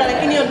mnafura,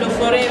 lakini hiyo ndio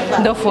forever.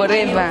 Ndio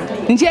forever.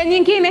 Njia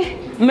nyingine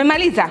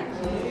mmemaliza?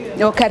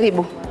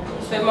 Karibu.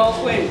 Sema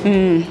ukweli,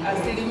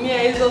 asilimia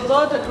hizo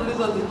zote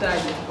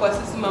tulizozitaja kwa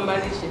sisi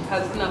mamalishe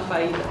hazina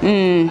faida.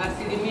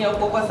 Asilimia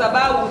huko, kwa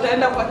sababu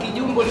utaenda kwa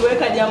kijumbo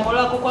liweka jambo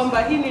lako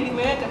kwamba hili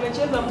limeweka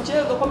mecheza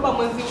mchezo kwamba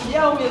mwezi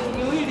ujao miezi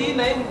miwili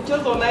na hii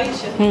mchezo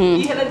unaisha.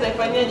 Hii hela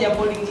itaifanyia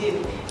jambo lingine.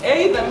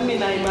 Aidha mimi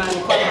na imani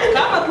kwamba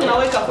kama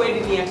tunaweka kweli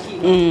ni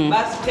akiba,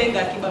 basi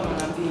tenga akiba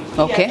mara mbili.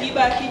 Okay.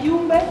 Akiba ya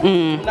kijumbe,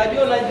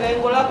 unajua una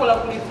lengo lako la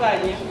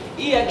kulifanya.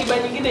 Hii akiba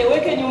nyingine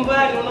iweke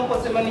nyumbani,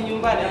 unaposema ni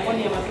nyumbani, hapo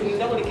ni ya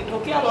matumizi yako,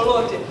 likitokea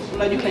lolote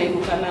unajua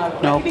nainuka nalo.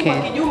 Okay. Lakini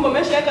kwa kijumbo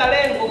umeshaweka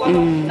lengo kwamba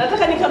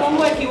nataka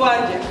nikanunue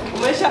kiwanja,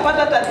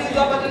 umeshapata tatizo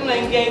hapa tena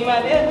unaingia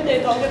imani. Ngoja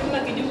nitaongea tuna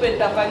kijumbe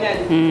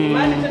nitafanyaje?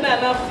 Imani tena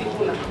ya nafsi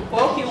kuna. Kwa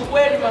hiyo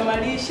kiukweli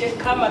mamalishe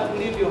kama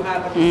tulivyo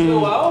hapa, tusiwe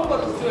waongo,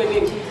 tusiwe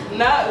nini.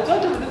 Na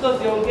zote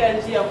tulizoziongea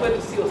njia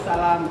kwetu sio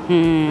salama.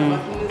 Na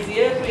matumizi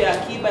yetu ya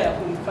akiba ya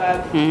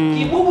kuhifadhi.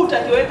 Kibubu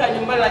utakiweka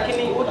nyumbani,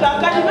 lakini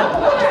utakaje na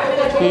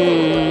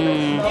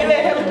ile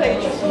hela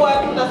utaichukua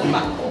tu,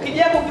 utasema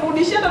ukija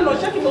kukirudishia ndio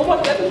ushakibomoa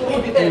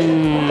tutarudi tena.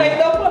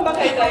 Utaidokua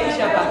mpaka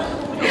itaisha basi.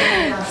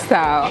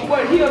 Sawa. Kwa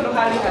hiyo ndo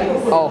hali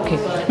halisi. Okay.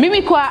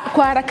 Mimi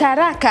kwa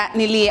haraka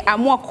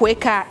niliamua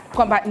kuweka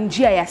kwamba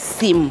njia ya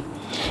simu.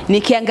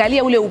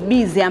 Nikiangalia ule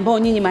ubizi ambao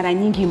nyinyi mara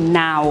nyingi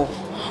mnao.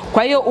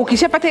 Kwa hiyo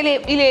ukishapata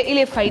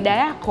ile faida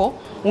yako,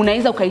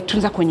 unaweza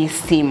ukaitunza kwenye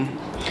simu.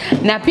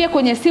 Na pia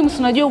kwenye simu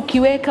unajua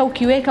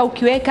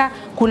ukiweka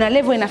kuna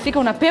level inafika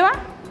unapewa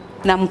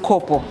na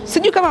mkopo.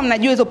 Sijui kama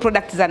mnajua hizo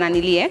products za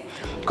Ntilie.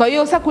 Kwa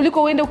hiyo sasa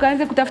kuliko uende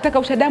ukaanze kutafuta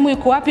kausha damu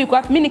yuko wapi.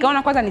 Mimi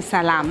nikaona kwanza ni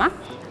salama.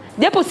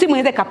 Japo simu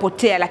inaweza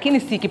kapotea, lakini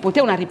si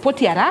ikipotea una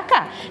ripoti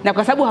haraka, na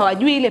kwa sababu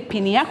hawajui ile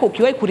pini yako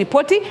ukiwahi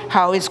kuripoti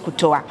hawawezi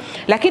kutoa.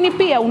 Lakini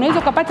pia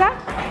unaweza kupata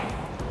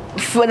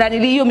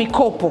hiyo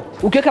mikopo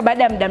ukiweka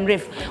baada ya muda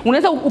mrefu.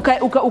 Unaweza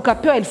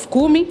ukapewa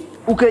 10,000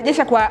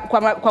 ukirejesha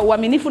kwa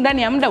uaminifu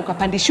ndani ya muda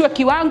ukapandishiwa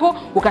kiwango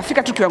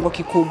ukafika tu kiwango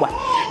kikubwa.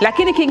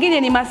 Lakini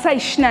kingine ni masaa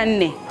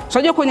 24.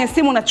 Unajua kwenye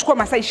simu unachukua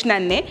masaa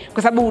 24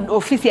 kwa sababu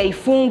ofisi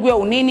haifungwi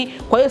au nini.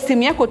 Kwa hiyo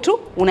simu yako tu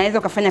unaweza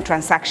ukafanya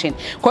transaction.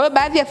 Kwa hiyo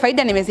baadhi ya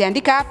faida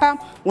nimeziandika hapa.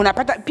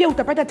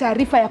 Utapata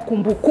taarifa ya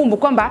kumbukumbu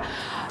kwamba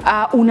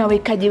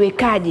unawekaje.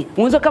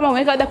 Unaweza kama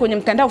umeweka labda kwenye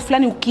mtandao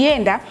fulani,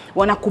 ukienda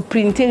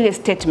wanakuprintia ile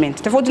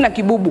statement. Tofauti na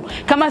kibubu.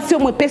 Kama sio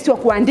mwepesi wa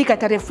kuandika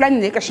tarehe fulani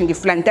naweka shilingi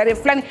fulani, tarehe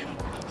fulani.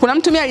 Kuna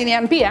mtu mimi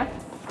aliniambia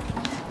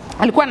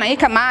alikuwa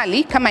anaweka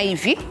mahali kama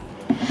hivi,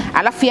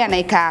 alafu yeye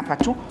anaweka hapa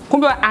tu.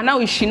 Kumbe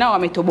anaoishi nao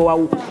ametoboa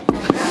huko.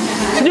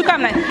 Sijui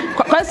kama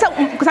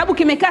kwa sababu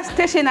kimekaa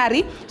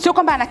stationary, sio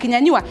kwamba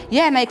anakinyanyua,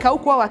 yeye anaweka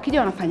huko wao akija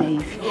wanafanya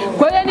hivi.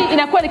 Kwa hiyo yani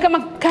inakuwa ni kama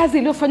kazi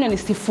iliyofanywa ni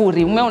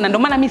sifuri. Umeona, ndio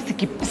maana mimi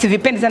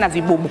sivipendi sana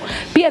vibubu.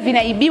 Pia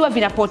vinaibiwa,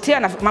 vinapotea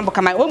na mambo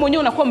kama wewe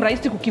mwenyewe unakuwa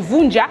mrahisi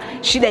kukivunja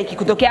shida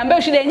ikikutokea,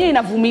 ambayo shida yenyewe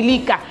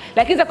inavumilika.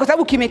 Lakini kwa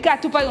sababu kimekaa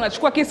tu pale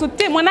unachukua kisu,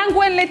 mwanangu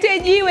wewe niletee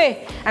jiwe,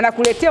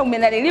 anakuletea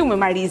umenalili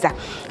umemaliza.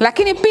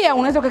 Lakini pia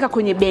unaweza kuweka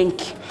kwenye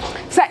benki.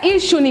 Sasa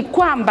issue ni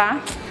kwamba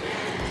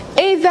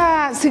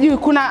sijui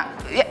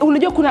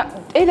unajua kuna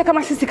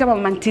kama sisi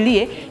kama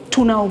Ntilie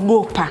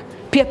tunaogopa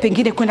pia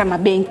pengine kwenda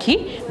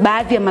mabenki,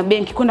 baadhi ya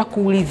mabenki kwenda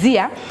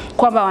kuulizia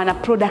kwamba wana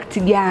product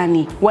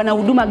gani, wana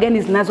huduma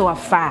gani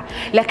zinazowafaa.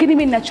 Lakini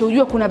mimi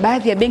ninachojua kuna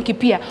baadhi ya benki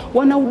pia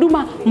wana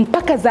huduma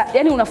mpaka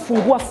yani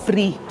unafungua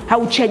free,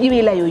 hauchajiwi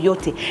ila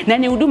yoyote. Na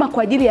ni huduma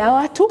kwa ajili ya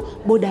watu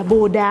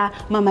bodaboda,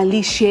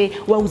 mamalishe,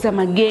 wauza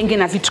magenge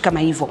na vitu kama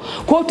hivyo.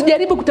 Kwa hiyo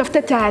tujaribu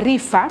kutafuta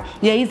taarifa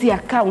ya hizi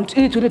account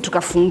ili tuende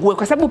tukafungue,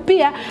 kwa sababu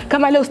pia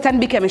kama leo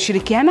Stanbic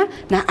ameshirikiana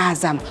na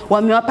Azam,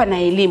 wamewapa na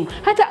elimu.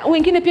 Hata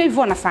wengine pia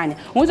hivyo wanafanya.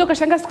 Unaweza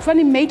ukashangaa siku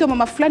fulani mmeitwa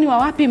mama fulani wa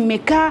wapi,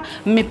 mmekaa,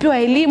 mmepewa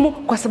elimu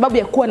kwa sababu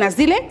ya kuwa na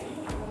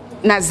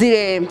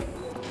zile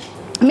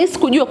mimi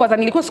sikujua. Kwanza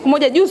nilikuwa siku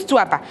moja juzi tu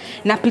hapa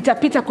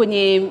napita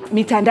kwenye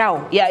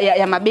mitandao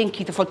ya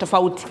mabenki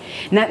tofauti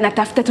na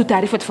natafuta tu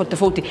taarifa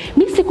tofauti.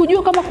 Mimi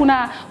sikujua kama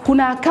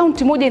kuna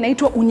account moja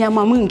inaitwa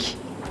unyama mwingi.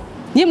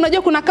 Nyinyi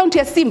mnajua kuna account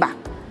ya Simba?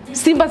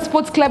 Simba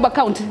Sports Club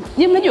account.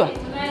 Je, mnajua?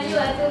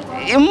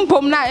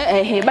 Mpo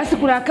mnayo? Basi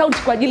kuna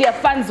account kwa ajili ya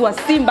fans wa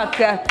Simba.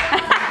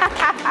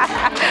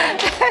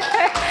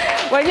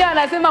 Wenyewe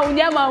wanasema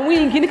unyama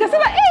mwingi.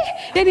 Nikasema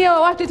yani hawa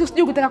watu eti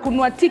sijui kutaka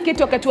kununua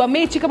ticket wakati wa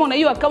mechi, kama una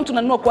hiyo account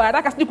unanunua kwa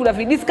haraka, sijui kuna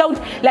discount,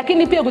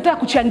 lakini pia ukitaka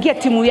kuchangia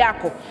timu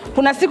yako.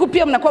 Kuna siku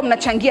pia mnakuwa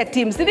mnachangia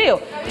timu, si ndio?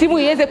 Timu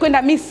iweze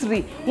kwenda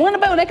Misri. Unaona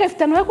bado unaweka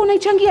 5,000 yako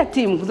unaichangia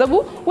timu kwa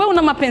sababu wewe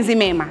una mapenzi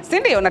mema, si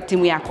ndio, na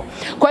timu yako.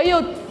 Kwa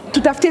hiyo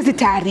tutafutie hizi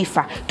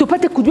taarifa,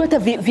 tupate kujua hata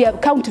vya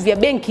account vya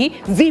benki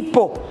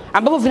vipo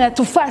ambapo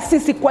vinatufaa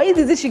sisi kwa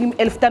hizi zishi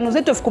 5,000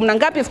 zetu 10,000 na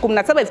ngapi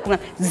 17,000 10,000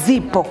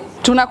 zipo.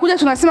 Tunakuja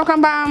tunasema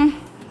kwamba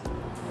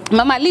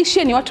mama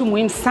lishe ni watu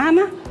muhimu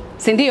sana,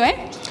 si ndio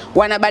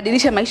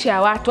wanabadilisha maisha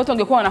ya watu. Watu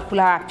wangekuwa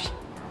wanakula wapi?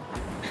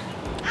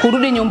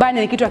 Kurudi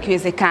nyumbani ni kitu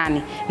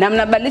hakiwezekani. Na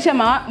mnabadilisha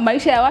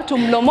maisha ya watu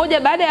mlo moja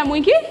baada ya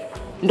mwingine.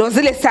 Ndo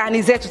zile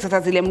sahani zetu sasa,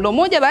 zile mlo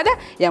moja baada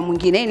ya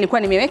mwingine.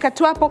 Nilikuwa nimeweka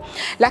tu hapo.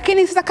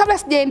 Lakini sasa kabla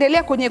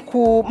sijaendelea kwenye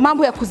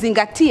mambo ya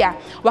kuzingatia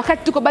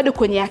wakati tuko bado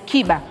kwenye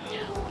akiba,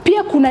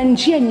 pia kuna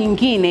njia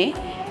nyingine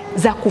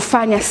za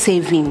kufanya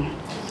saving.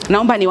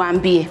 Naomba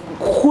niwaambie,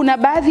 kuna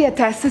baadhi ya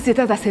taasisi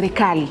za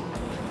serikali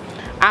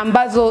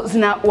ambazo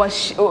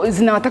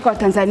zinawataka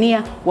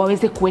Watanzania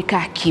waweze kuweka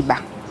akiba.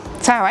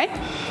 Sawa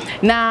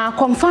Na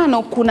kwa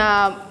mfano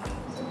kuna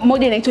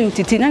moja inaitwa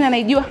UTT. Nani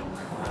anaijua?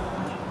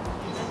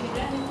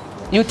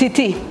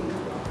 UTT.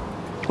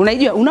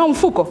 Unaijua? Unao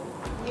mfuko?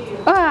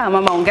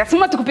 Mama ongea.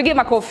 Sema tukupigie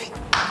makofi.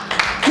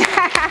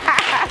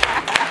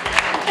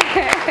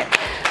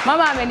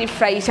 Mama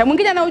amenifurahisha.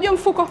 Mwingine anaujua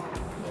mfuko?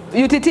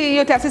 UTT,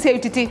 hiyo taasisi ya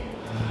UTT.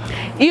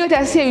 Hiyo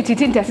taasisi ya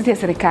UTT ni taasisi ya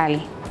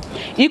serikali.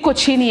 Iko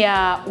chini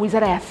ya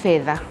Wizara ya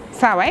Fedha.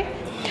 Sawa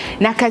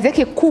Na kazi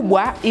yake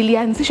kubwa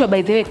ilianzishwa,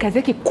 by the way, kazi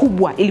yake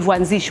kubwa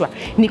ilivyoanzishwa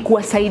ni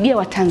kuwasaidia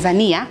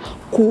Watanzania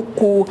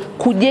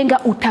kujenga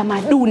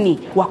utamaduni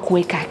wa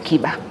kuweka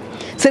akiba.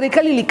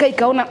 Serikali ilikaa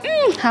ikaona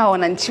hawa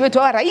wananchi wetu,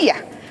 hawa raia,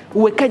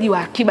 uwekaji wa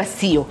akiba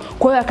sio.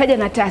 Kwa hiyo akaja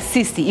na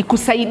taasisi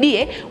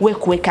ikusaidie wewe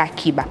kuweka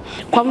akiba.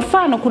 Kwa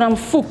mfano kuna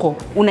mfuko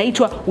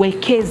unaitwa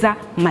Wekeza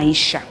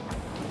Maisha.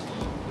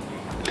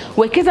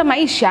 Wekeza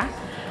Maisha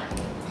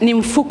ni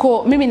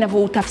mfuko, mimi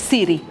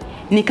ninavyoutafsiri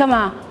ni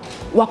kama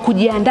wa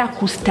kujiandaa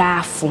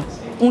kustaafu.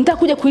 Unataka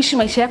kuja kuishi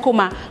maisha yako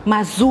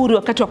mazuri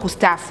wakati wa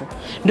kustaafu.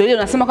 Ndio ile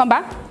unasema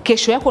kwamba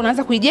kesho yako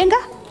unaanza kuijenga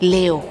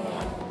leo.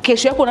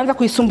 Kesho yako unaanza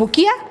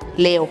kuisumbukia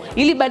leo,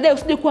 ili baadaye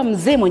usije kuwa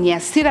mzee mwenye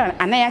hasira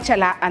anayeacha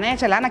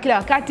laana kila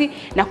wakati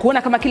na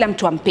kuona kama kila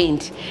mtu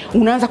ampendi.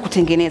 Unaanza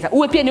kutengeneza.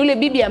 Uwe pia ni yule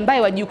bibi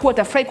ambaye wajukuu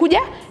watafurahi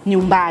kuja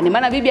nyumbani,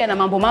 maana bibi ana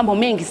mambo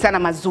mengi sana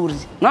mazuri.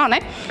 Unaona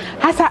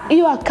hasa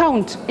hiyo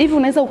account hivi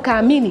unaweza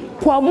ukaamini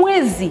kwa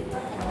mwezi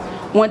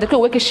unatakiwa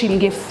uweke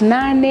shilingi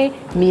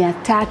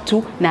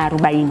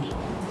 8,340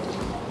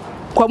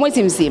 kwa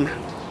mwezi mzima.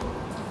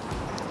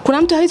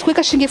 Kuna mtu hawezi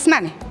kuweka shilingi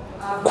 8,000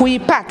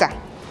 kuipata?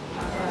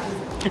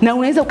 Na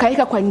unaweza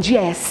ukaweka kwa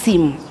njia ya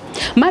simu.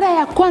 Mara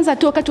ya kwanza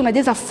tu wakati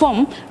unajaza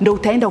form ndio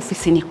utaenda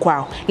ofisini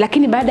kwao.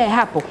 Lakini baada ya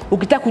hapo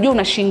ukitaka kujua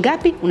una shilingi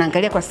ngapi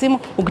unaangalia kwa simu,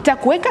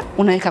 ukitaka kuweka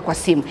unaweka kwa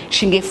simu.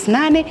 Shilingi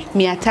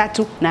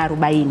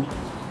 8,340.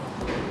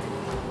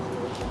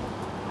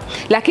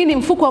 Lakini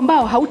mfuko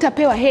ambao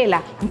hautapewa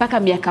hela mpaka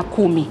miaka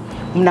 10,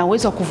 mna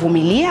uwezo wa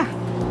kuvumilia?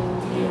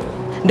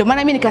 Ndio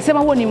maana mimi nikasema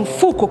huo ni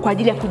mfuko kwa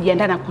ajili ya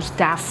kujiandaa na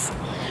kustaafu.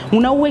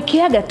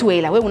 Unauwekeaga tu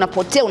hela, wewe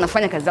unapotea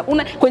unafanya kazi zako.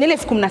 Kwenye ile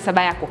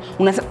 17 yako.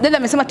 Dada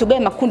amesema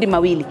tugawe makundi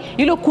mawili.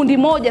 Hilo kundi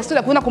moja sio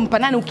la kuenda kumpa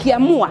nani,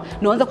 ukiamua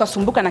unaanza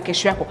kusumbuka na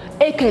kesho yako.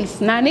 Eka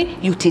 8,000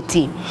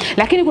 UTT.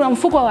 Lakini kuna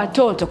mfuko wa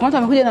watoto. Kwa mtu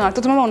amekuja na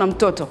watoto, mama una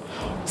mtoto.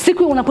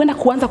 Siku unapoenda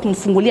kuanza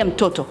kumfungulia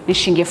mtoto ni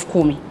shilingi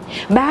 10,000.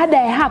 Baada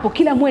ya hapo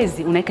kila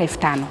mwezi unaweka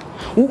 5,000.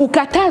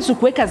 Ukatazu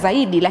kuweka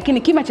zaidi,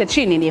 lakini kima cha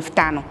chini ni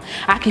 5,000.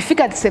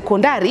 Akifika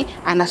sekondari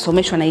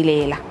anasomeshwa na ile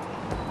hela.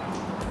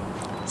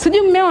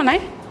 Sijui mmeona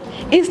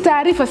Hizi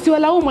taarifa si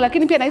walaumu,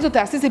 lakini pia na hizo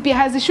taasisi pia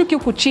hazishuki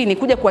huku chini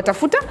kuja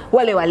kuwatafuta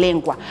wale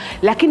walengwa.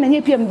 Lakini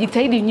nanyewe pia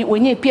mjitahidi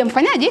wenyewe pia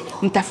mfanyaje?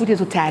 Mtafute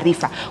hizo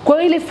taarifa. Kwa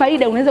hiyo ile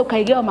faida unaweza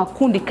ukaigawa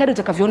makundi kadri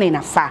utakavyoona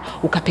inafaa.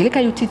 Ukapeleka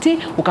UTT,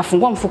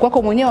 ukafungua mfuko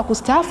wako mwenyewe wa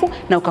kustaafu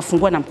na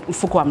ukafungua na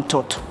mfuko wa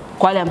mtoto.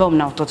 Kwa wale ambao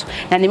mna watoto.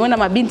 Na nimeona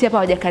mabinti hapa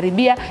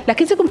hawajakaribia,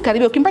 lakini siku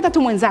mkaribia ukimpata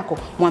tu mwenzako,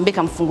 mwambie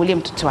kamfungulie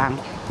mtoto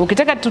wangu.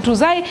 Ukitaka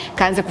tutuzae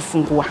kaanze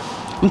kufungua.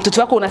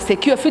 Mtoto wako una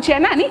secure future ya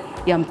nani?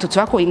 Ya mtoto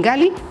wako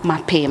ingali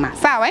mapema.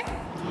 Sawa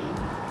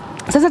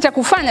Sasa cha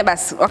kufanya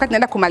basi wakati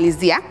naenda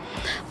kumalizia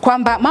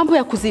kwamba mambo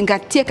ya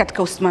kuzingatia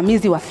katika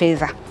usimamizi wa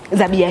fedha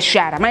za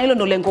biashara. Maana hilo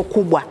ndio lengo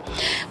kubwa.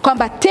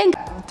 Kwamba tenga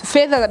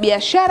fedha za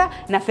biashara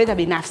na fedha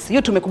binafsi.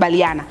 Hiyo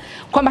tumekubaliana.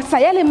 Kwamba sasa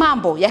yale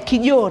mambo ya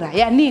kijora,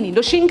 ya nini,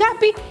 ndio shilingi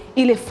ngapi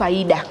ile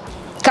faida.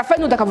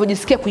 Kafanya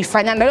utakavyojisikia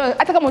kuifanya. Na leo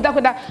hata kama unataka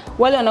kwenda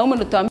wale wanaume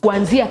ndio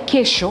kuanzia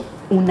kesho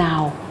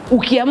unao.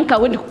 Ukiamka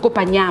uende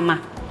kukopa nyama.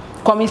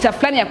 Kwa misa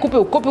fulani akupe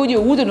ukope uje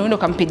uuze na uende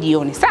ukampe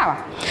jioni. Sawa?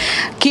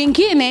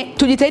 Kingine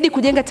tujitahidi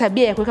kujenga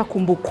tabia ya kuweka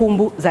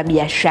kumbukumbu za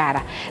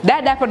biashara.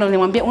 Dada hapa ndo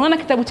nimwambia unaona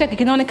kitabu chake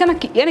kinaonekana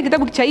yani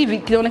kitabu cha hivi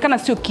kinaonekana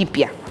sio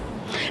kipya.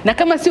 Na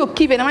kama sio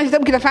kipya na maana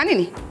kitabu kitafanya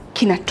nini?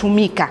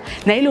 kinatumika,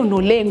 na hilo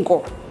ndo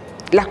lengo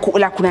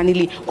la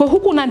kunanili. Kwa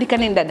huku unaandika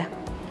nini dada?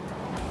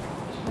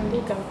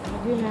 Andika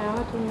majina ya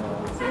watu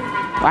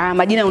unaowauzia.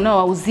 Majina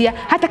unaowauzia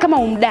hata kama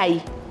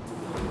umdai.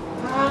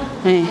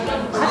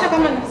 Hata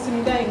kama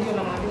simdai ndio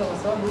namwandika kwa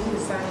sababu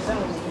hizi sana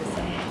zangu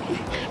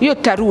zimesema. Hiyo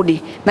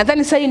tarudi.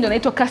 Nadhani sasa hii ndio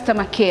inaitwa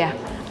customer care.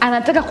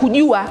 Anataka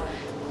kujua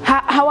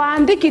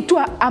hawaandiki tu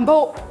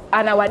ambao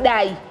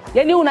anawadai.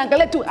 Yaani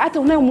unaangalia tu hata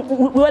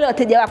wale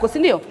wateja wako, si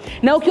ndio?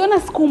 Na ukiona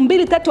siku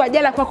 2 3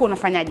 ajala kwako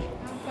unafanyaje?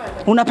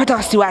 Unapata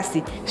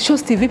wasiwasi.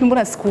 Shosti vipi,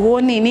 mbona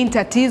sikuoni? Nini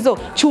tatizo?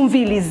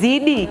 Chumvi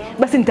ilizidi?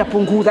 Basi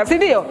nitapunguza, si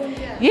ndio?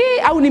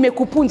 Au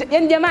nimekupunja.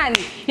 Yaani jamani,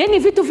 yaani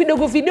vitu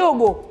vidogo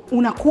vidogo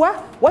unakuwa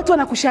watu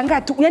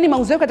wanakushangaa tu. Yaani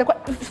mauzo yako yatakuwa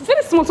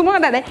Felix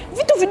dada,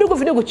 vitu vidogo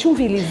vidogo,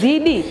 chumvi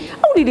ilizidi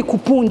au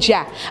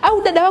nilikupunja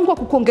au dada wangu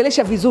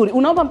akukuongelesha vizuri.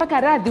 Unaomba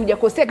mpaka radhi,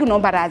 hujakosea kitu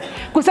unaomba radhi.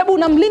 Kwa sababu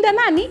unamlinda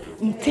nani?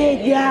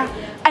 Mteja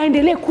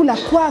aendelee kula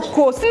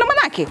kwako. Si ndo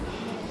maana yake?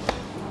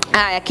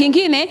 Haya,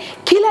 kingine,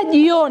 kila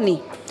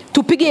jioni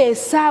tupige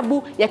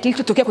hesabu ya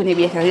kilichotokea kwenye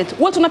biashara yetu.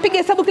 Watu tunapiga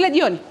hesabu kila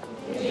jioni?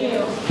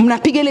 Ndio.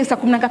 Mnapiga ile saa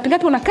 10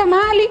 ngapi unakaa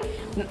mahali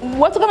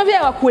watu kama vile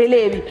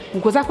hawakuelewi.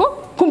 Mko zako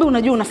kumbe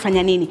unajua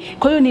unafanya nini.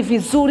 Kwa hiyo ni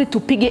vizuri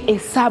tupige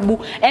hesabu.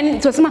 Yaani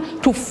tunasema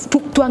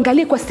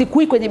tuangalie kwa siku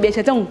hii kwenye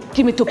biashara yangu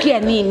kimetokea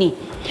nini?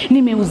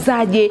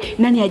 Nimeuzaje?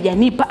 Nani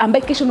hajanipa?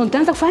 Ambaye kesho ndo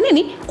nitaanza kufanya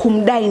nini?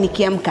 Kumdai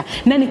nikiamka.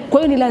 Nani?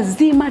 Kwa hiyo ni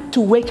lazima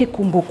tuweke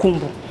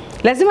kumbukumbu.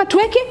 Lazima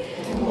tuweke,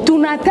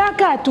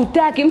 tunataka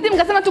tutaki. Mtu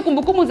mkasema tu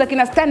kumbukumbu za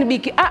kina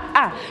Stanbic.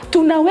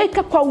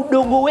 Tunaweka kwa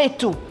udogo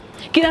wetu.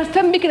 Kina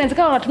Stanbic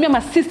inawezekana wanatumia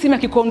masystem ya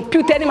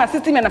kikompyuta, yani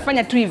masystem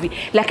yanafanya tu hivi.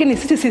 Lakini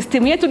sisi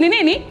system yetu ni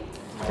nini?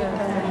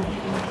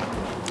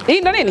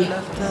 Hii ndo nini?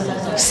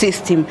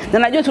 System. Na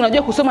najua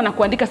tunajua kusoma na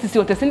kuandika sisi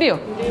wote, si ndio?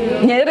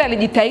 Nyerere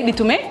alijitahidi,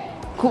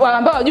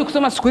 ambao hawajui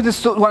kusoma siku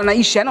hizi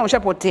wanaisha na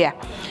wameshapotea.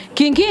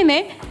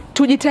 Kingine,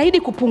 tujitahidi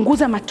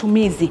kupunguza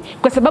matumizi,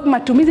 kwa sababu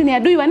matumizi ni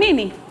adui wa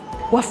nini?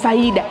 Wa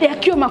faida.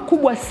 Yakiwa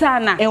makubwa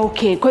sana.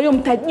 Okay. Kwa hiyo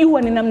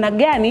mtajua ni namna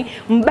gani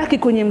mbaki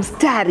kwenye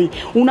mstari.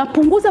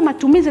 Unapunguza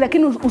matumizi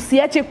lakini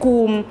usiache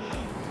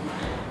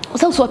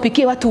sasa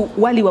usiwapikie watu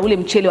wali wa ule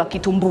mchele wa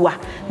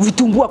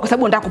vitumbua kwa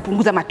sababu unataka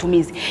kupunguza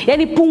matumizi.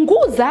 Yaani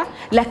punguza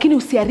lakini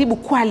usiharibu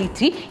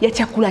quality ya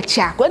chakula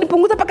chako. Yaani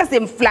punguza mpaka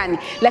sehemu fulani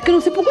lakini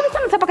usipunguze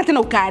sana mpaka tena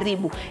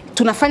ukaharibu.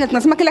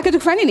 Tunasema kila kitu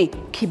kifanya nini?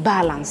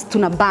 Kibalance.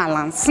 Tuna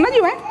balance.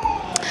 Unajua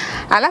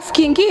Alafu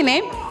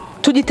kingine,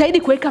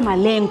 tujitahidi kuweka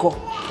malengo.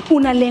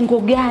 Una lengo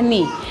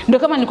gani? Ndio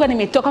kama nilikuwa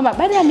nimetoka kwamba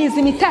baada ya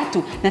miezi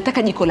 3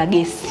 nataka jiko la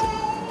gesi.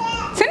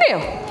 Si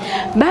ndio?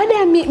 Baada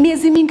ya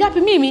miezi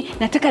mingapi mimi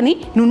nataka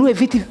ninunue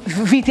viti.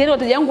 Yaani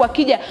wateja wangu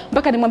wakija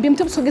mpaka nimwambie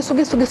mtu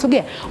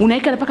sogea.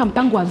 Unaweka mpaka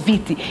mpango wa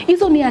viti.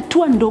 Hizo ni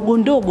hatua ndogo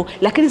ndogo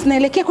lakini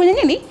zinaelekea kwenye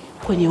nini?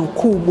 Kwenye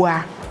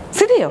ukubwa.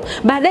 Si ndio?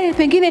 Baadaye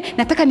pengine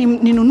nataka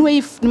ninunue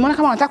hii, nimeona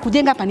kama nataka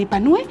kujenga hapa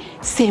nipanue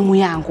sehemu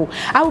yangu.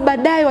 Au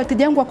baadaye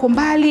wateja wangu wako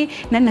mbali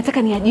na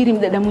nataka niajiri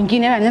mdada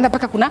mwingine. Anaenda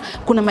mpaka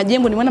kuna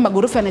majengo, nimeona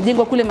magorofa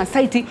yanajengwa kule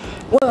masaiti,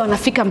 wao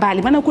wanafika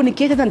mbali. Maana huko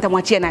nikiacha sasa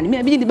nitamwachia nani? Mimi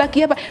inabidi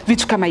nibaki hapa,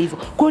 vitu kama hivyo.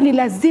 Kwa hiyo ni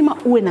lazima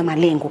uwe na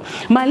malengo.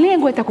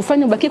 Malengo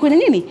yatakufanya ubaki kwenye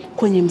nini?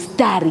 Kwenye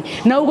mstari.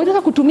 Na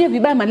ukitaka kutumia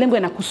vibaya malengo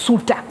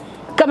yanakusuta.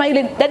 Kama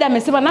ile dada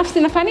amesema nafsi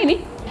inafanya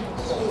nini?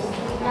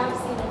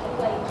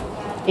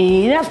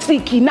 Nafsi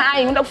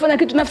kinai, unataka kufanya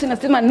kitu nafsi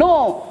inasema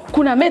no,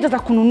 kuna meza za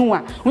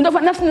kununua.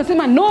 Unataka nafsi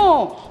inasema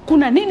no,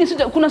 kuna nini,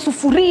 kuna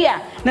sufuria.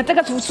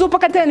 Nataka sufuria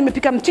paka tena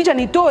nimepika mchicha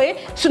nitoe,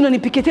 sio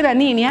nipike tena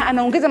nini?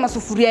 Anaongeza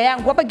masufuria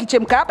yangu. Hapa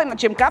kichemka hapa,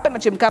 inachemka hapa,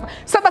 inachemka hapa.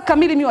 7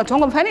 kamili mimi watu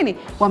wangu wamefanya nini?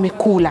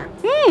 Wamekula.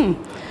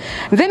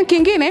 Then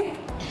kingine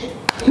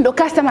ndo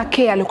customer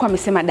care alikuwa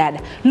amesema dada.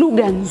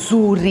 Lugha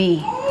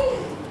nzuri.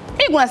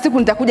 Kuna siku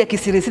nitakuja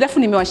kisiri, alafu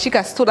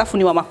nimewashika store alafu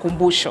ni wa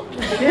makumbusho.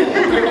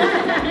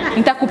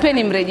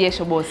 Nitakupeni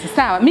mrejesho bosi.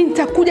 Sawa, mimi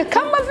nitakuja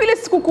kama vile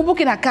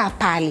sikukumbuki nakaa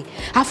pale.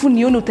 Alafu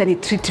nione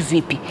utanitreat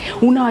vipi.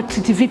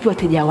 Unawatreat vipi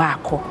wateja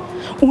wako?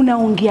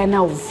 Unaongea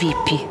nao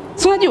vipi?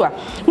 Si unajua?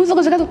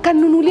 Unaweza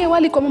kanunulie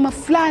wali kwa mama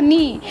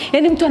fulani.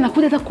 Yaani mtu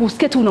anakuja hata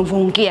kusikia tu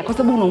unavyoongea kwa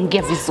sababu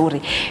unaongea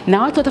vizuri.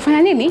 Na watu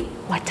watafanya nini?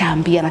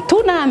 Wataambiana.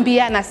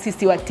 Tunaambiana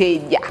sisi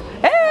wateja.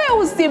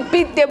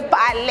 Usipite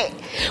pale.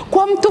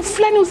 Kwa mtu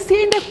fulani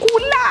usiende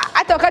kula.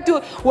 Hata wakati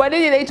wa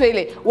nini inaitwa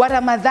ile wa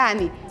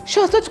Ramadhani.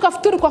 Sio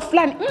tukafuturu kwa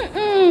fulani.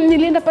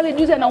 Nilienda pale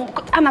juzi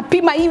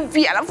anapima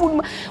hivi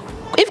alafu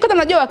hivi kama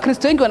unajua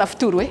Wakristo wengi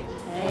wanafuturu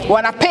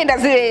wanapenda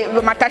zile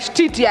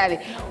matashtiti yale.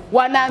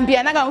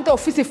 Wanaambianaga mtu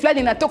ofisi fulani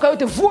inatoka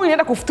yote vuu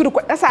inaenda kufuturu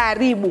kwa sasa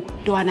haribu.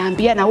 Ndio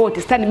wanaambiana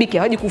wote Stanbic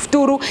hawaji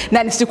kufuturu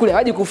na ni siku ile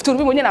hawaji kufuturu.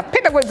 Mimi mwenyewe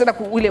napenda kwenda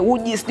ile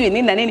uji sijui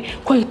nini na nini.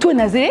 Kwa hiyo tuwe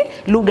na zile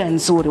lugha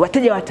nzuri.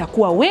 Wateja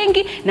watakuwa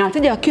wengi na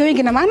wateja wakiwa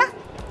wengi na maana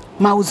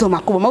mauzo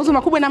makubwa. Mauzo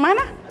makubwa na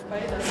maana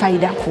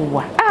faida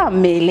kubwa.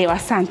 Umeelewa,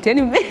 asante.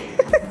 Yaani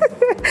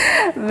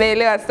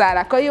umeelewa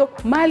sana. Kwa hiyo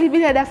mali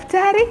bila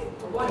daftari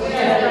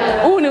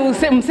huu ni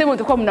msemo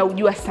utakuwa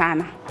mnaujua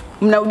sana.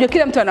 Mnaujua,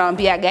 kila mtu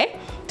anawaambiaga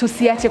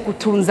tusiache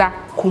kutunza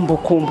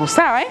kumbukumbu.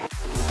 Sawa